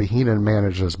Bobby Heenan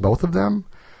manages both of them,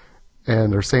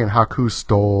 and they're saying Haku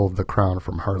stole the crown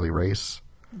from Harley Race.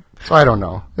 So I don't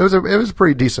know. It was a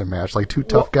pretty decent match, like two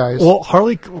tough guys. Well,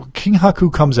 King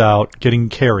Haku comes out getting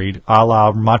carried, a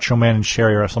la Macho Man and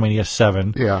Sherry WrestleMania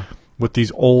 7. Yeah, with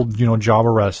these old,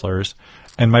 jobber wrestlers.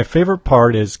 And my favorite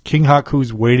part is King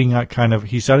Haku's waiting at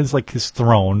he's on his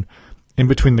throne in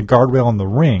between the guardrail and the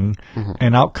ring,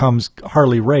 and out comes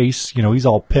Harley Race. He's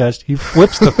all pissed. He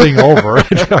flips the thing over, and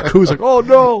Haku's like, "Oh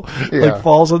no!"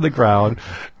 Falls on the ground.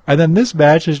 And then this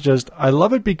match is I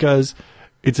love it because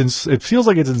it feels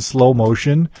like it's in slow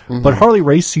motion, but Harley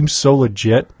Race seems so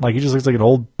legit. Like he just looks like an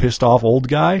old, pissed off old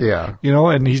guy. Yeah,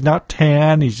 and he's not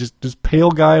tan. He's just this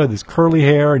pale guy with his curly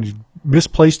hair and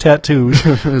misplaced tattoos.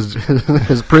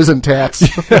 his prison tats.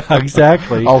 Yeah,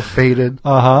 exactly. All faded.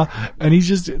 And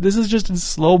this is just in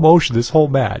slow motion, this whole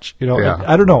match. Yeah.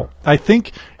 I don't know. I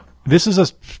think this is a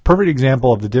perfect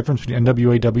example of the difference between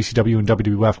NWA, WCW, and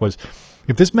WWF was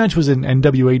if this match was in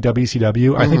NWA,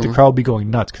 WCW, I think the crowd would be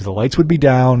going nuts because the lights would be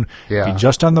down. Yeah. It'd be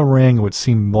just on the ring. It would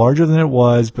seem larger than it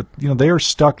was, but they are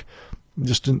stuck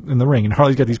just in the ring. And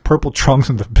Harley's got these purple trunks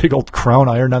and the big old crown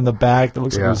iron on the back that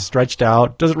looks like it was stretched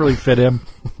out. Doesn't really fit him.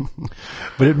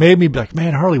 But it made me be like,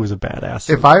 man, Harley was a badass.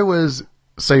 If I was,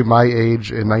 say, my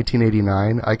age in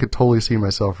 1989, I could totally see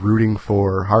myself rooting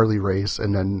for Harley Race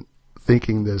and then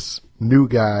thinking this new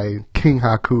guy, King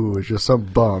Haku, is just some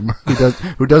bum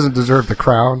who doesn't deserve the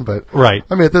crown. But right.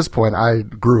 I mean, at this point, I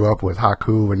grew up with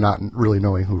Haku and not really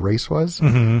knowing who Race was.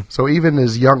 Mm-hmm. So even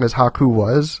as young as Haku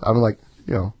was, I'm like,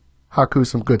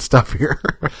 Haku's some good stuff here.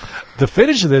 The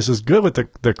finish of this is good with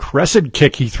the crescent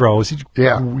kick he throws. He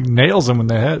nails him in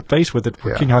the face with it.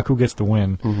 King Haku gets the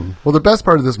win. Mm-hmm. Well, the best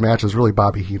part of this match is really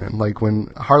Bobby Heenan. Like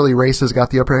when Harley Race has got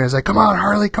the upper hand, he's like, come on,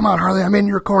 Harley, I'm in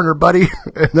your corner, buddy.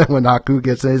 And then when Haku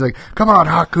gets in, he's like, come on,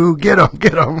 Haku, get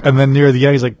him. And then near the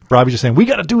end, he's like, Robbie's just saying, we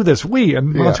got to do this,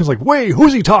 and Monsoon's like, wait,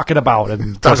 who's he talking about?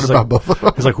 And talking about both of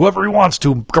them. He's like, whoever he wants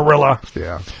to, gorilla.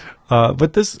 Yeah.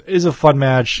 But this is a fun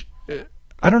match.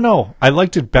 I don't know. I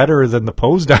liked it better than the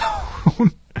pose down.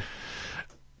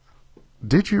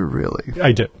 Did you really?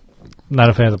 I did. Not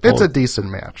a fan of the pose. It's a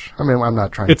decent match. I mean, I'm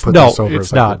not trying to put this over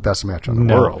as the best match in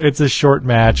the world. It's a short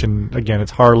match, and again, it's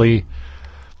Harley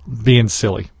being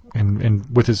silly and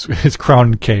with his crown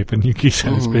and cape, and Yuki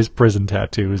said his prison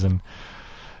tattoos. And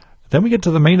then we get to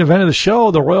the main event of the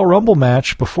show, the Royal Rumble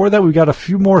match. Before that, we got a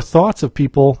few more thoughts of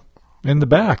people in the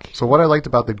back. So what I liked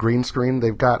about the green screen,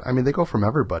 they go from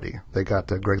everybody. They got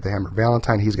Greg the Hammer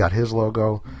Valentine. He's got his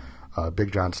logo.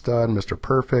 Big John Studd, Mr.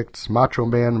 Perfect, Macho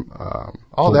Man,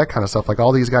 all that kind of stuff. Like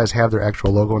all these guys have their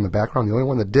actual logo in the background. The only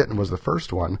one that didn't was the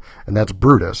first one, and that's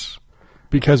Brutus.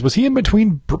 Because was he in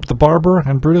between the Barber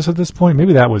and Brutus at this point?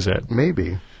 Maybe that was it.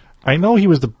 Maybe. I know he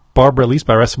was the Barber at least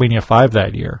by WrestleMania 5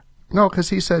 that year. No, because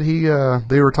he said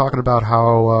they were talking about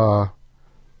how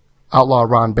Outlaw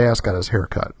Ron Bass got his hair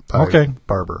cut by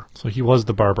Barber. So he was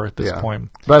the Barber at this point.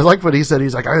 But I like what he said.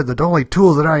 He's like, the only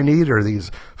tools that I need are these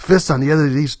fists on the end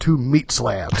of these two meat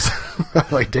slabs. I'm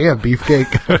like, damn, beefcake.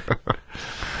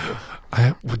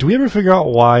 Do we ever figure out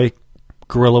why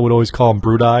Gorilla would always call him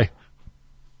Brudai?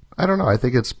 I don't know. I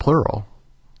think it's plural.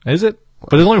 Is it?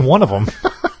 But there's only one of them.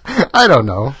 I don't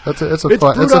know. It's a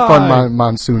fun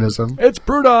monsoonism. It's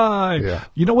Brudai. Yeah.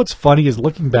 You know what's funny is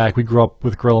looking back, we grew up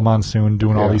with Gorilla Monsoon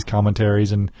doing all these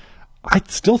commentaries, and I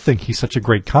still think he's such a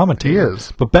great commentator. He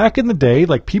is. But back in the day,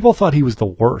 like people thought he was the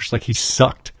worst. Like he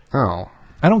sucked. Oh.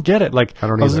 I don't get it. Like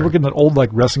I was looking at old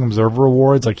Wrestling Observer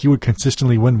Awards, like he would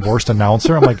consistently win worst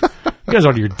announcer. I'm like, you guys are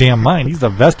out of your damn mind. He's the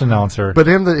best announcer. But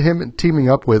him teaming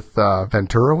up with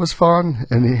Ventura was fun,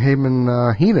 and him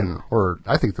and Heenan were,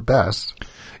 I think, the best.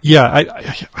 Yeah,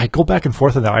 I go back and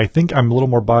forth on that. I think I'm a little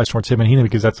more biased towards him and Heenan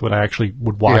because that's what I actually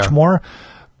would watch more.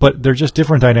 But they're just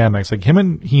different dynamics. Like him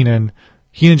and Heenan's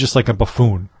just like a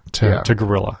buffoon to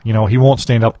Gorilla. He won't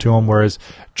stand up to him, whereas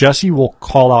Jesse will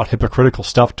call out hypocritical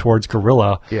stuff towards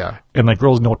Gorilla. Yeah. And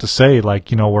Gorilla's know what to say.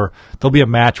 Where there'll be a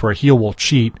match where heel will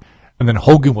cheat, And then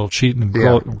Hogan will cheat, and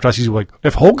Jesse's like,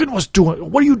 if Hogan was doing,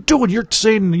 what are you doing? You're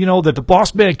saying, that the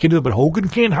boss man can do it, but Hogan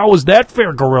can't? How is that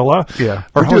fair, Gorilla? Yeah.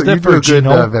 Or how is that fair,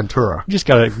 Gino? Ventura. You just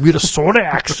got to read a sword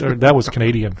axe. That was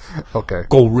Canadian. Okay.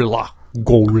 Gorilla. Yeah,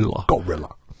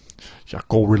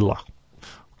 Gorilla.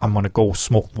 I'm going to go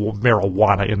smoke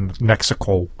marijuana in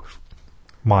Mexico.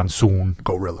 Monsoon.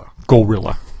 Gorilla.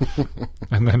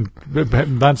 And then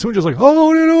Monsoon just like, oh,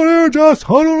 what are you doing here, Jess?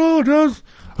 I don't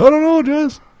know,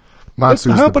 Jess.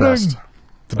 Monsoon's the best.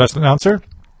 The best announcer?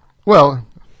 Well,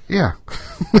 yeah.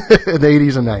 In the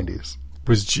 80s and 90s.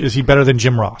 Is he better than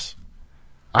Jim Ross?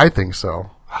 I think so.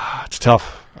 It's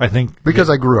tough. I think. Because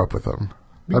I grew up with him.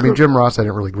 Jim Ross I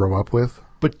didn't really grow up with.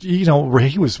 But, he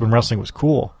was, when wrestling was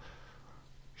cool.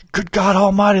 Good God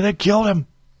Almighty, they killed him.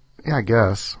 Yeah, I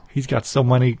guess. He's got so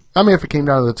many. If it came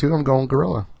down to the two, I'm going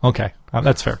Gorilla. Okay.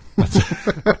 That's fair.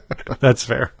 That's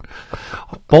fair.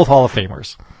 Both Hall of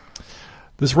Famers.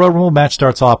 This Royal Rumble match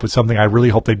starts off with something I really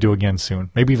hope they do again soon.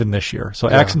 Maybe even this year. So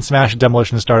Axe and Smash and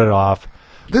Demolition started off.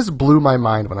 This blew my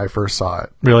mind when I first saw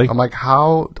it. Really? I'm like,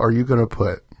 how are you going to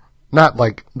put... Not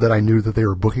like that I knew that they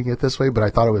were booking it this way, but I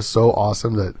thought it was so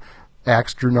awesome that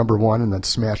Axe drew number 1 and then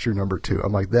Smash drew number 2.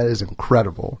 I'm like, that is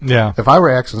incredible. Yeah. If I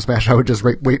were Axe and Smash, I would just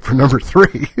wait for number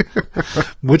 3.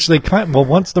 Which they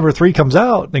once number 3 comes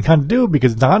out, they kind of do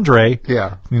because it's Andre.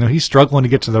 Yeah. He's struggling to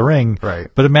get to the ring. Right.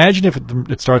 But imagine if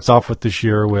it starts off with this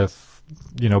year with,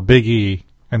 Big E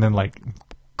and then like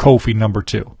Kofi number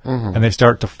 2. Mm-hmm. And they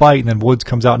start to fight and then Woods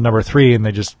comes out in number 3 and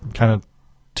they just kind of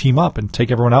team up and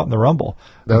take everyone out in the Rumble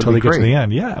until they get to the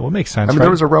end. Yeah, it would make sense. There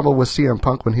was a Rumble with CM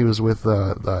Punk when he was with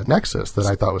the Nexus that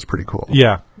I thought was pretty cool.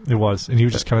 Yeah, it was. And he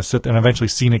would just kind of sit there, and eventually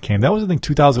Cena came. That was, I think,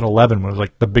 2011 when it was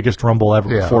like the biggest Rumble ever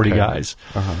with 40 guys.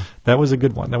 Uh-huh. That was a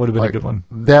good one. That would have been a good one.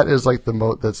 That is like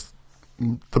that's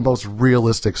the most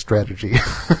realistic strategy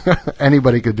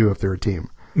anybody could do if they're a team.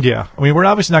 Yeah. We're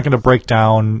obviously not going to break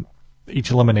down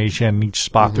each elimination, each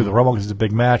spot through the Rumble because it's a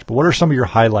big match, but what are some of your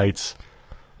highlights?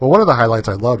 Well, one of the highlights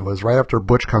I loved was right after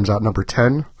Butch comes out, number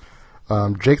 10,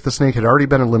 Jake the Snake had already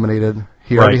been eliminated.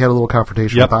 He already had a little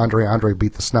confrontation with Andre. Andre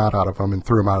beat the snot out of him and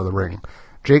threw him out of the ring.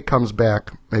 Jake comes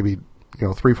back maybe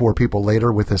 3-4 people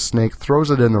later with his snake, throws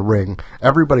it in the ring.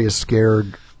 Everybody is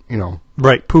scared,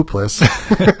 poopless.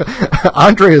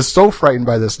 Andre is so frightened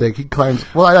by this snake, he climbs.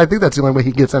 Well, I think that's the only way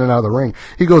he gets in and out of the ring.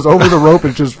 He goes over the rope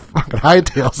and just fucking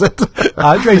hightails it.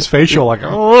 Andre's facial, like,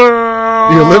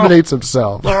 he eliminates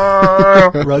himself.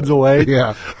 Runs away.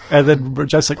 Yeah. And then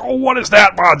Jeff's like, oh, what is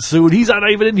that, Monsoon? He's not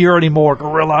even in here anymore,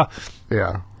 Gorilla.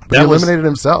 Yeah. But he eliminated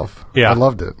himself. Yeah. I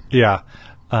loved it. Yeah.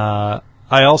 I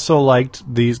also liked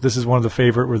these. This is one of the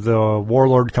favorite where the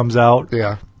Warlord comes out.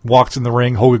 Yeah. Walks in the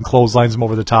ring. Hogan clotheslines him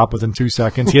over the top within 2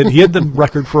 seconds. He had the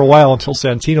record for a while until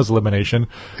Santino's elimination.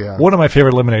 Yeah. One of my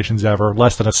favorite eliminations ever.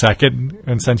 Less than a second,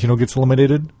 and Santino gets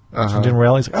eliminated. Santino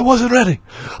Reale, he's like, I wasn't ready.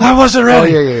 Oh,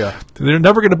 yeah. They're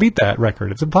never going to beat that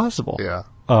record. It's impossible. Yeah.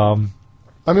 One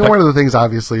of the things,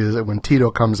 obviously, is that when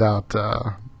Tito comes out,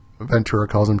 Ventura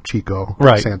calls him Chico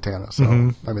Santana.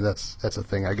 So, that's a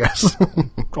thing, I guess.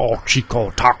 Oh,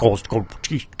 Chico, tacos,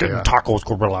 tacos,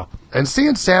 Gorilla. And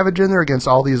seeing Savage in there against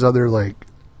all these other,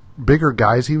 bigger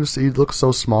guys, he looked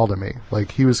so small to me.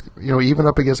 Like, he was, even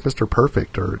up against Mr.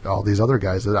 Perfect or all these other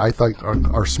guys that I think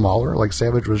are smaller. Like,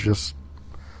 Savage was just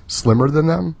slimmer than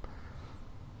them.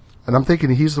 And I'm thinking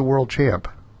he's the world champ.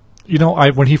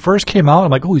 When he first came out,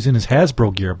 I'm like, oh, he's in his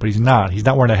Hasbro gear, but he's not. He's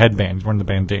not wearing a headband. He's wearing the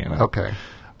bandana. Okay.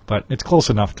 But it's close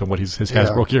enough to what his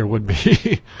Hasbro gear would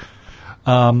be.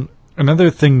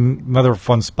 Another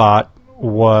fun spot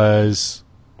was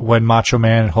when Macho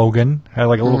Man and Hogan had a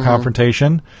little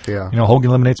confrontation. Yeah. Hogan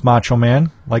eliminates Macho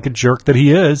Man like a jerk that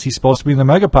he is. He's supposed to be in the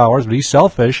Mega Powers, but he's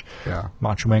selfish. Yeah.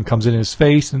 Macho Man comes in his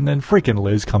face, and then freaking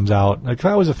Liz comes out. Like,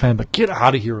 I was a fan, but get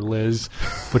out of here, Liz.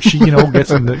 But she,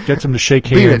 gets him to shake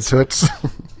hands. Beat it, Toots.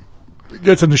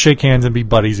 Gets him to shake hands and be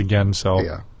buddies again. So.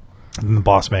 Yeah. And the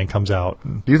boss man comes out.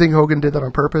 Do you think Hogan did that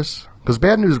on purpose? Because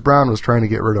Bad News Brown was trying to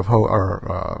get rid of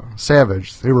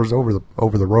Savage. He was over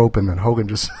the rope, and then Hogan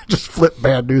just flipped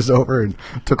Bad News over and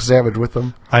took Savage with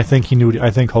him. I think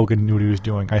Hogan knew what he was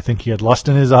doing. I think he had lust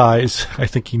in his eyes. I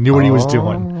think he knew what he was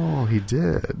doing. Oh, he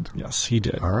did. Yes, he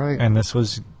did. All right. And this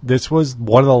was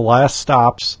one of the last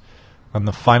stops on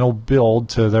the final build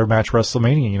to their match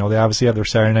WrestleMania. They obviously have their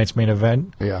Saturday night's main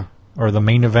event. Yeah. Or the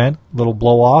main event, little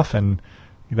blow off, and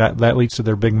that leads to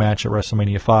their big match at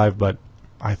WrestleMania 5, but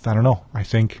I don't know. I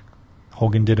think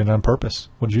Hogan did it on purpose.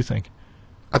 What did you think?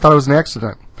 I thought it was an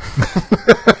accident.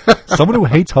 Someone who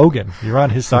hates Hogan. You're on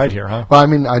his side here, huh? Well,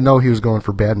 I know he was going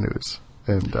for Bad News.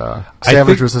 And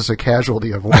Savage was just a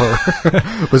casualty of war.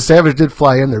 But Savage did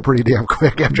fly in there pretty damn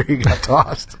quick after he got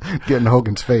tossed, getting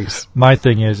Hogan's face. My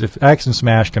thing is, if Axe and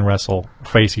Smash can wrestle,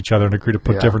 face each other, and agree to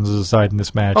put differences aside in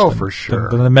this match, then, for sure.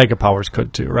 Then the Mega Powers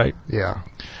could too, right? Yeah.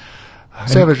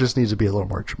 Savage just needs to be a little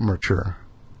more mature.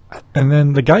 And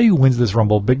then the guy who wins this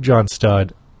Rumble, Big John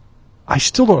Studd, I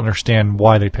still don't understand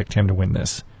why they picked him to win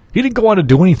this. He didn't go on to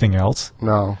do anything else.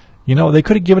 No. They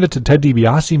could have given it to Ted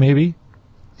DiBiase maybe.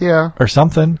 Yeah. Or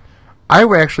something. I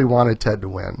actually wanted Ted to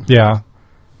win. Yeah.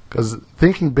 Because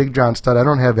thinking Big John Studd, I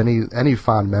don't have any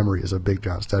fond memories of Big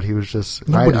John Studd. He was just,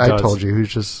 I told you, he was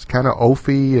just kind of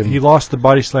oafy. And he lost the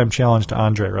Body Slam Challenge to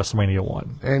Andre at WrestleMania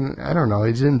 1. And I don't know,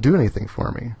 he didn't do anything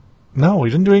for me. No,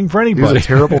 he didn't do anything for anybody. He was a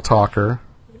terrible talker.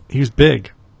 He was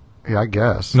big. Yeah, I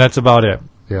guess. And that's about it.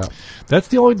 Yeah. That's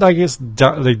the only, I guess,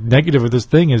 the negative of this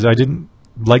thing is I didn't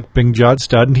like Big John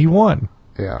Studd, and he won.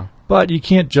 Yeah. But you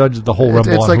can't judge the whole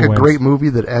Rumble. It's on like who a wins. great movie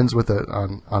that ends with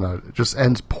just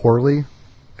ends poorly,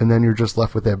 and then you're just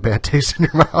left with that bad taste in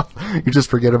your mouth. You just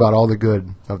forget about all the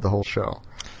good of the whole show.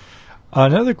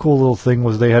 Another cool little thing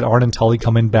was they had Arn and Tully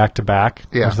come in back to back.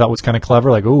 Yeah. Which I thought was kind of clever.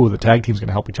 Like, ooh, the tag team's going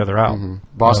to help each other out.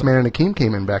 Mm-hmm. Boss Man and Akeem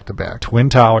came in back to back. Twin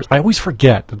Towers. I always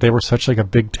forget that they were such like a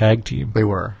big tag team. They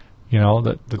were.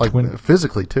 The like twin.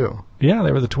 Physically too. Yeah,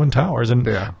 they were the Twin Towers. And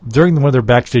yeah. during one of their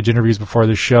backstage interviews before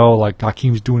the show, like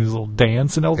Hakeem's doing his little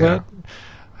dance and all that.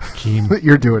 Hakeem,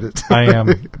 you're doing it. I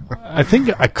am. I think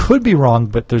I could be wrong,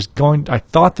 but I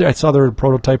thought that I saw there a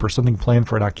prototype or something planned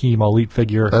for an Hakeem Elite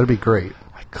figure. That'd be great.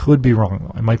 I could be wrong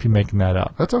though. I might be making that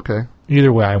up. That's okay.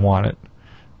 Either way, I want it.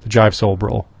 The Jive Soul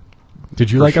Bro. Did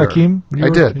you like sure. Hakeem? I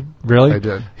did. Really? I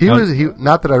did. He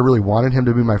not that I really wanted him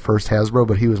to be my first Hasbro,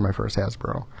 but he was my first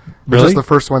Hasbro. Really? Just the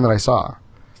first one that I saw.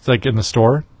 It's like in the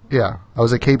store? Yeah. I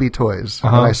was at KB Toys,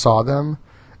 and I saw them,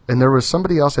 and there was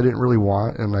somebody else I didn't really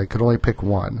want, and I could only pick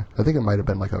one. I think it might have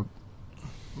been like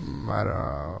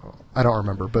I don't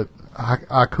remember, but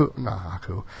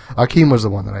Hakeem was the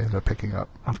one that I ended up picking up.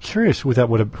 I'm curious who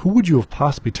would you have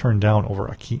possibly turned down over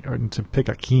Hakeem, or to pick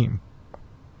Hakeem?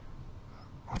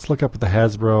 Let's look up at the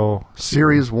Hasbro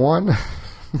Series 1.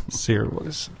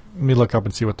 Series. Let me look up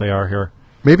and see what they are here.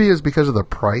 Maybe it's because of the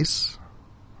price.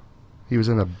 He was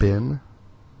in a bin.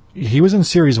 He was in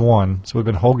Series 1, so it would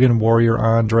have been Hogan, Warrior,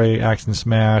 Andre, Axe and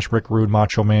Smash, Rick Rude,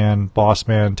 Macho Man, Boss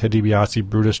Man, Ted DiBiase,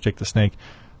 Brutus, Jake the Snake.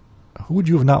 Who would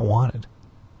you have not wanted?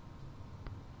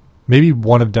 Maybe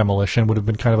one of Demolition would have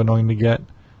been kind of annoying to get.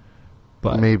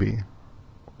 But maybe.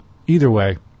 Either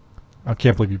way, I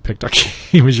can't believe you picked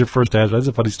Hakeem as your first Hasbro. That's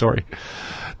a funny story.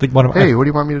 I think what do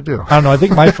you want me to do? I don't know. I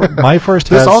think my first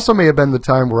This also may have been the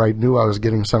time where I knew I was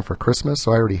getting some for Christmas,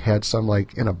 so I already had some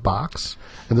like in a box,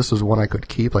 and this was one I could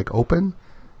keep like open.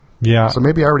 Yeah. So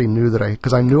maybe I already knew that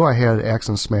because I knew I had Axe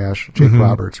and Smash, Jake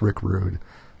Roberts, Rick Rude,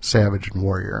 Savage, and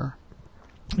Warrior.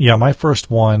 Yeah, my first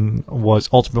one was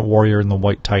Ultimate Warrior in the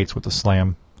white tights with the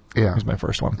slam. Yeah. That was my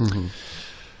first one. Mm-hmm.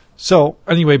 So,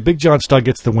 anyway, Big John Studd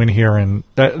gets the win here, and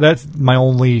that's my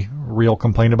only real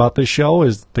complaint about this show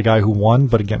is the guy who won.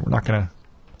 But again, we're not going to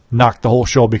knock the whole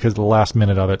show because of the last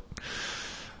minute of it.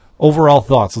 Overall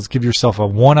thoughts, let's give yourself a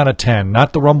 1 out of 10.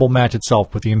 Not the Rumble match itself,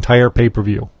 but the entire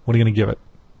pay-per-view. What are you going to give it?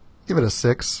 Give it a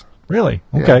 6. Really?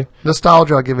 Okay. Yeah.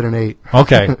 Nostalgia, I'll give it an 8.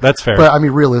 Okay, that's fair. But, I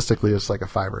mean, realistically, it's like a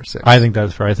 5 or a 6. I think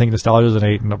that's fair. I think Nostalgia is an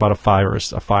 8 and about a 5 or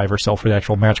so for the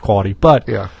actual match quality. But,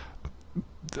 yeah.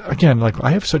 Again, like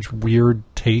I have such weird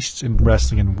tastes in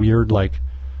wrestling and weird, like,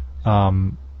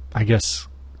 I guess,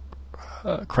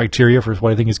 criteria for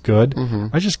what I think is good. Mm-hmm.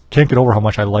 I just can't get over how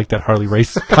much I like that Harley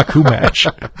Race Haku match.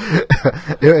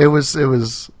 It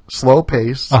was slow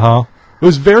paced. It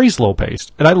was very slow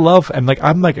paced, and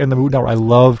I'm in the mood now where I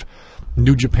loved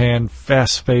New Japan,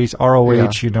 fast-paced,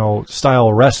 ROH,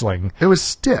 style wrestling. It was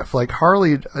stiff. Like,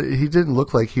 Harley, he didn't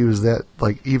look like he was that,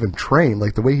 like, even trained.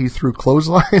 Like, the way he threw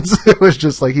clotheslines, it was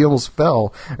just like he almost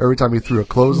fell every time he threw a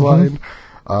clothesline.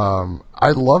 Mm-hmm.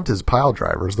 I loved his pile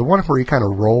drivers. The one where he kind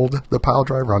of rolled the pile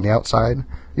driver on the outside,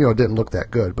 it didn't look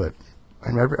that good, but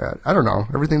I don't know.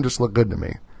 Everything just looked good to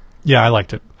me. Yeah, I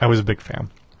liked it. I was a big fan.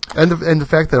 And the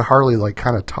fact that Harley like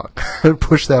kind of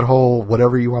pushed that whole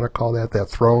whatever you want to call that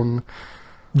throne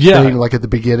thing like at the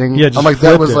beginning. Yeah, I'm like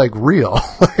that was like real.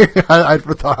 I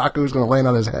thought Haku was going to land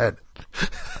on his head.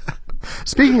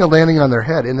 Speaking of landing on their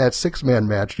head, in that 6-man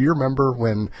match, do you remember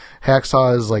when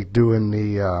Hacksaw is like doing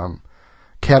the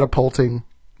catapulting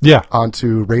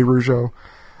onto Ray Rougeau?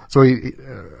 So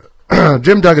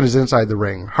Jim Duggan is inside the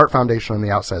ring, Hart Foundation on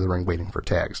the outside of the ring waiting for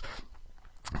tags.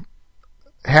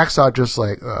 Hacksaw just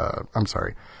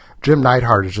Jim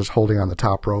Neidhart is just holding on the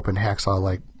top rope, and Hacksaw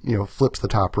like flips the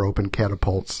top rope and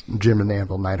catapults Jim and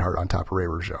Anvil Neidhart on top of Ray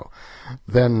Rougeau.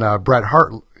 Then Bret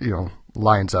Hart,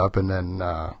 lines up, and then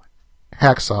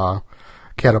Hacksaw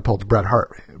catapults Bret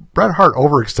Hart. Bret Hart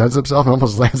overextends himself and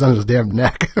almost lands on his damn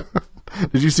neck.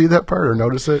 Did you see that part or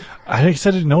notice it? I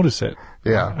said I didn't notice it.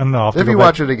 Yeah. I don't know. If you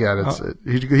watch it again,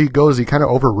 he kind of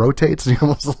over-rotates and he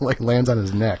almost lands on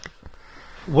his neck.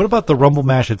 What about the Rumble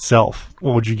match itself?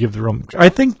 What would you give the Rumble? I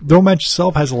think the Rumble match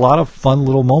itself has a lot of fun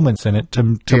little moments in it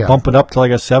to bump it up to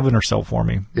like a 7 or so for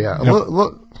me. Yeah.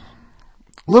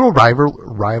 Little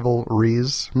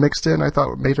rivalries mixed in, I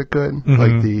thought made it good. Mm-hmm.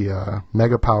 Like the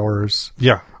Mega Powers.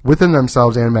 Yeah. Within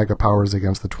themselves and Mega Powers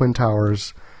against the Twin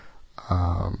Towers.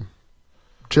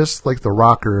 Just like the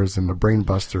Rockers and the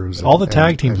Brainbusters. All the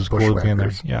tag teams was cool to be in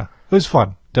there. Yeah. It was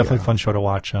fun. Definitely a fun show to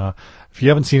watch. If you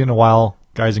haven't seen it in a while,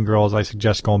 guys and girls, I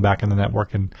suggest going back in the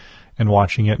network and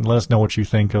watching it, and let us know what you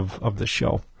think of the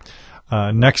show.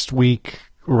 Next week,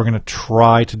 we're going to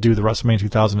try to do the WrestleMania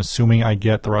 2000, assuming I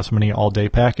get the WrestleMania all-day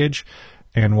package.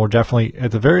 And we're definitely,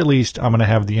 at the very least, I'm going to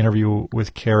have the interview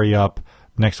with Kerry up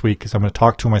next week, because I'm going to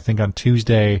talk to him, I think, on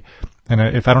Tuesday. And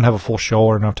if I don't have a full show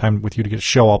or enough time with you to get a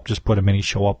show up, just put a mini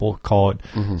show up. We'll call it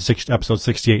episode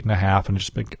 68 and a half, and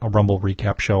just make a Rumble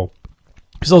recap show,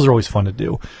 because those are always fun to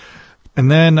do. And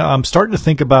then I'm starting to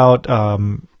think about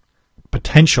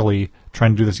potentially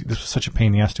trying to do this. This was such a pain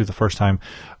in the ass to do the first time.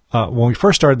 When we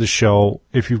first started the show,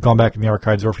 if you've gone back in the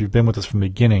archives or if you've been with us from the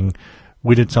beginning,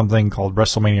 we did something called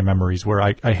WrestleMania Memories, where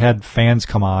I had fans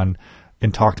come on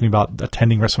and talk to me about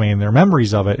attending WrestleMania and their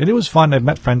memories of it. And it was fun. I've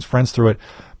met friends through it.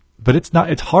 But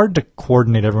it's hard to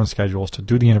coordinate everyone's schedules, to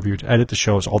do the interview, to edit the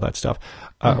shows, all that stuff.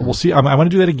 We'll see. I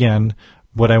want to do that again.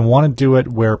 But I want to do it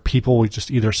where people would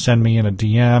just either send me in a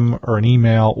DM or an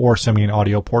email or send me an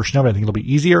audio portion of it. I think it'll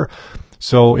be easier.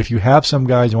 So if you have some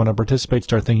guys who want to participate,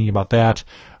 start thinking about that.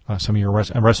 Some of your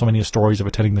WrestleMania stories of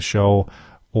attending the show,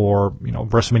 or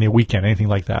WrestleMania weekend, anything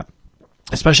like that.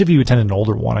 Especially if you attended an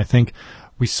older one. I think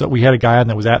we had a guy on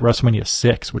that was at WrestleMania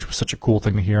 6, which was such a cool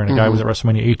thing to hear, and a guy was at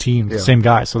WrestleMania 18, the same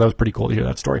guy. So that was pretty cool to hear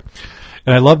that story.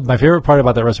 And I loved, my favorite part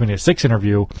about that WrestleMania 6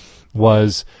 interview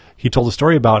was he told a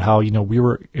story about how,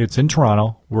 it's in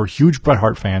Toronto. We're huge Bret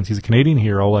Hart fans. He's a Canadian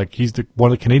hero. Like, he's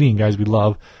one of the Canadian guys we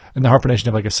love. And the Hart Nation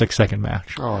had like a 6-second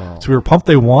match. Oh. So we were pumped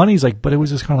they won. He's like, but it was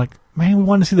just kind of like, man, we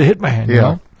wanted to see the Hitman, you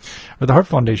know? Or the Hart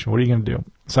Foundation. What are you going to do?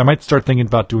 So I might start thinking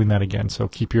about doing that again. So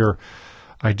keep your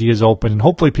ideas open, and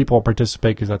hopefully people will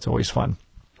participate, because that's always fun.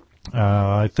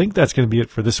 I think that's going to be it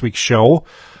for this week's show.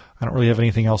 I don't really have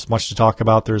anything else much to talk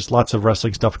about. There's lots of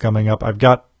wrestling stuff coming up. I've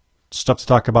got stuff to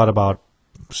talk about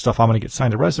stuff I'm going to get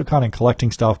signed at WrestleCon and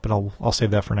collecting stuff, but I'll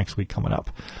save that for next week coming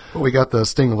up. Well, we got the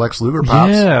Sting Lex Luger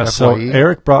Pops. Yeah, FYE. So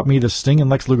Eric brought me the Sting and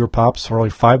Lex Luger Pops for only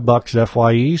 $5 at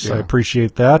FYE, so I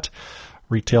appreciate that.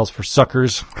 Retails for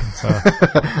suckers.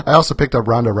 I also picked up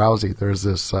Ronda Rousey. There's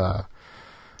this...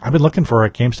 I've been looking for her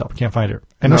at GameStop. I can't find her.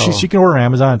 I know she can order on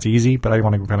Amazon. It's easy, but I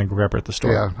want to kind of grab her at the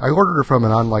store. Yeah, I ordered her from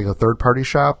a third-party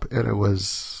shop, and it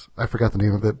was, I forgot the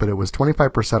name of it, but it was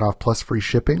 25% off plus free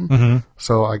shipping. Mm-hmm.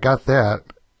 So I got that,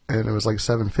 and it was like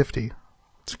 $7.50.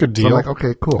 It's a good deal. So I'm like,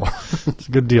 okay, cool. It's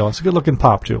a good deal. It's a good-looking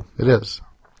pop, too. It is.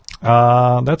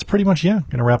 That's pretty much, going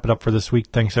to wrap it up for this week.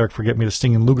 Thanks, Eric, for getting me the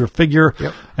Sting and Luger figure,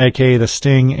 a.k.a. the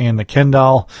Sting and the Ken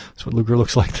doll. That's what Luger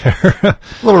looks like there.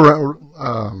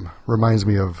 Reminds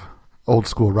me of old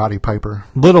school Roddy Piper.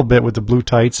 A little bit with the blue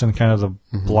tights and kind of the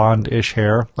blonde-ish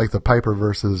hair. Like the Piper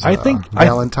versus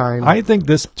Valentine. I think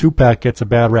this 2-pack gets a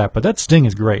bad rap, but that Sting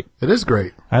is great. It is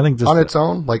great. I think this on its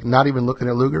own, like not even looking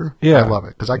at Luger. Yeah. I love it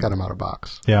because I got him out of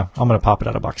box. Yeah, I'm going to pop it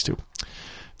out of box too.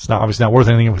 It's obviously not worth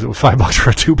anything with $5 for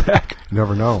a 2-pack. You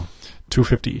never know.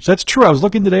 $2.50 each. That's true. I was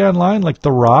looking today online, like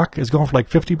The Rock is going for like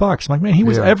 $50. I'm like, man, he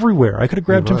was everywhere. I could have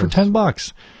grabbed him for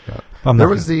 $10. Yeah. There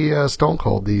was the Stone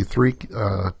Cold, the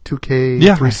 2K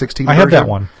 316 I version. had that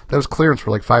one. That was clearance for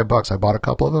like $5. I bought a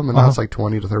couple of them, and now it's like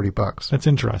 $20 to $30. That's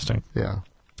interesting. Yeah.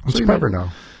 So you never know.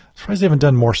 I'm surprised they haven't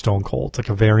done more Stone Colds, like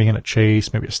a variant at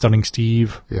Chase, maybe a Stunning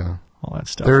Steve. Yeah. All that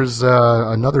stuff. There's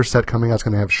another set coming out. It's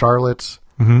going to have Charlotte,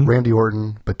 Randy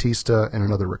Orton, Batista, and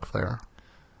another Ric Flair.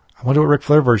 I wonder what Ric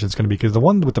Flair version is going to be, because the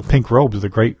one with the pink robes is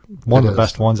one of the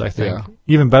best ones, I think. Yeah.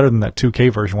 Even better than that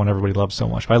 2K version one everybody loves so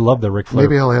much. But I love the Ric Flair.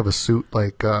 Maybe he'll have a suit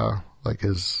like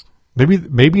his...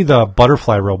 Maybe the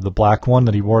butterfly robe, the black one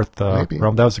that he wore at the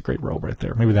robe. That was a great robe right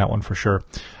there. Maybe that one for sure.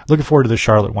 Looking forward to the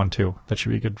Charlotte one, too. That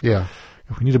should be good. Yeah.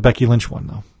 We need a Becky Lynch one,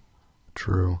 though.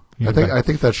 True. I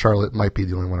think that Charlotte might be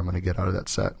the only one I'm going to get out of that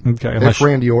set. Okay. If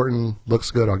Randy Orton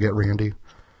looks good, I'll get Randy.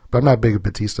 But I'm not a big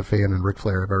Batista fan, and Ric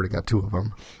Flair, I've already got 2 of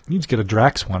them. You need to get a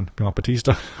Drax one. You want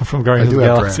Batista from Guardians of the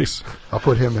Galaxy? Drax. I'll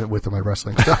put him with my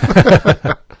wrestling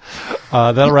stuff.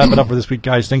 That'll wrap it up for this week,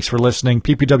 guys. Thanks for listening.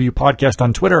 PPW Podcast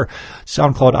on Twitter,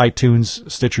 SoundCloud, iTunes,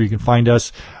 Stitcher. You can find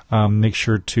us. Make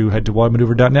sure to head to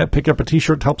wildmaneuver.net. Pick up a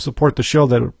T-shirt to help support the show.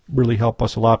 That would really help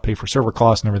us a lot. Pay for server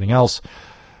costs and everything else.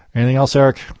 Anything else,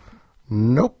 Eric?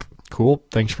 Nope. Cool.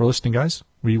 Thanks for listening, guys.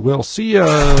 We will see you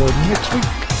next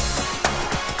week.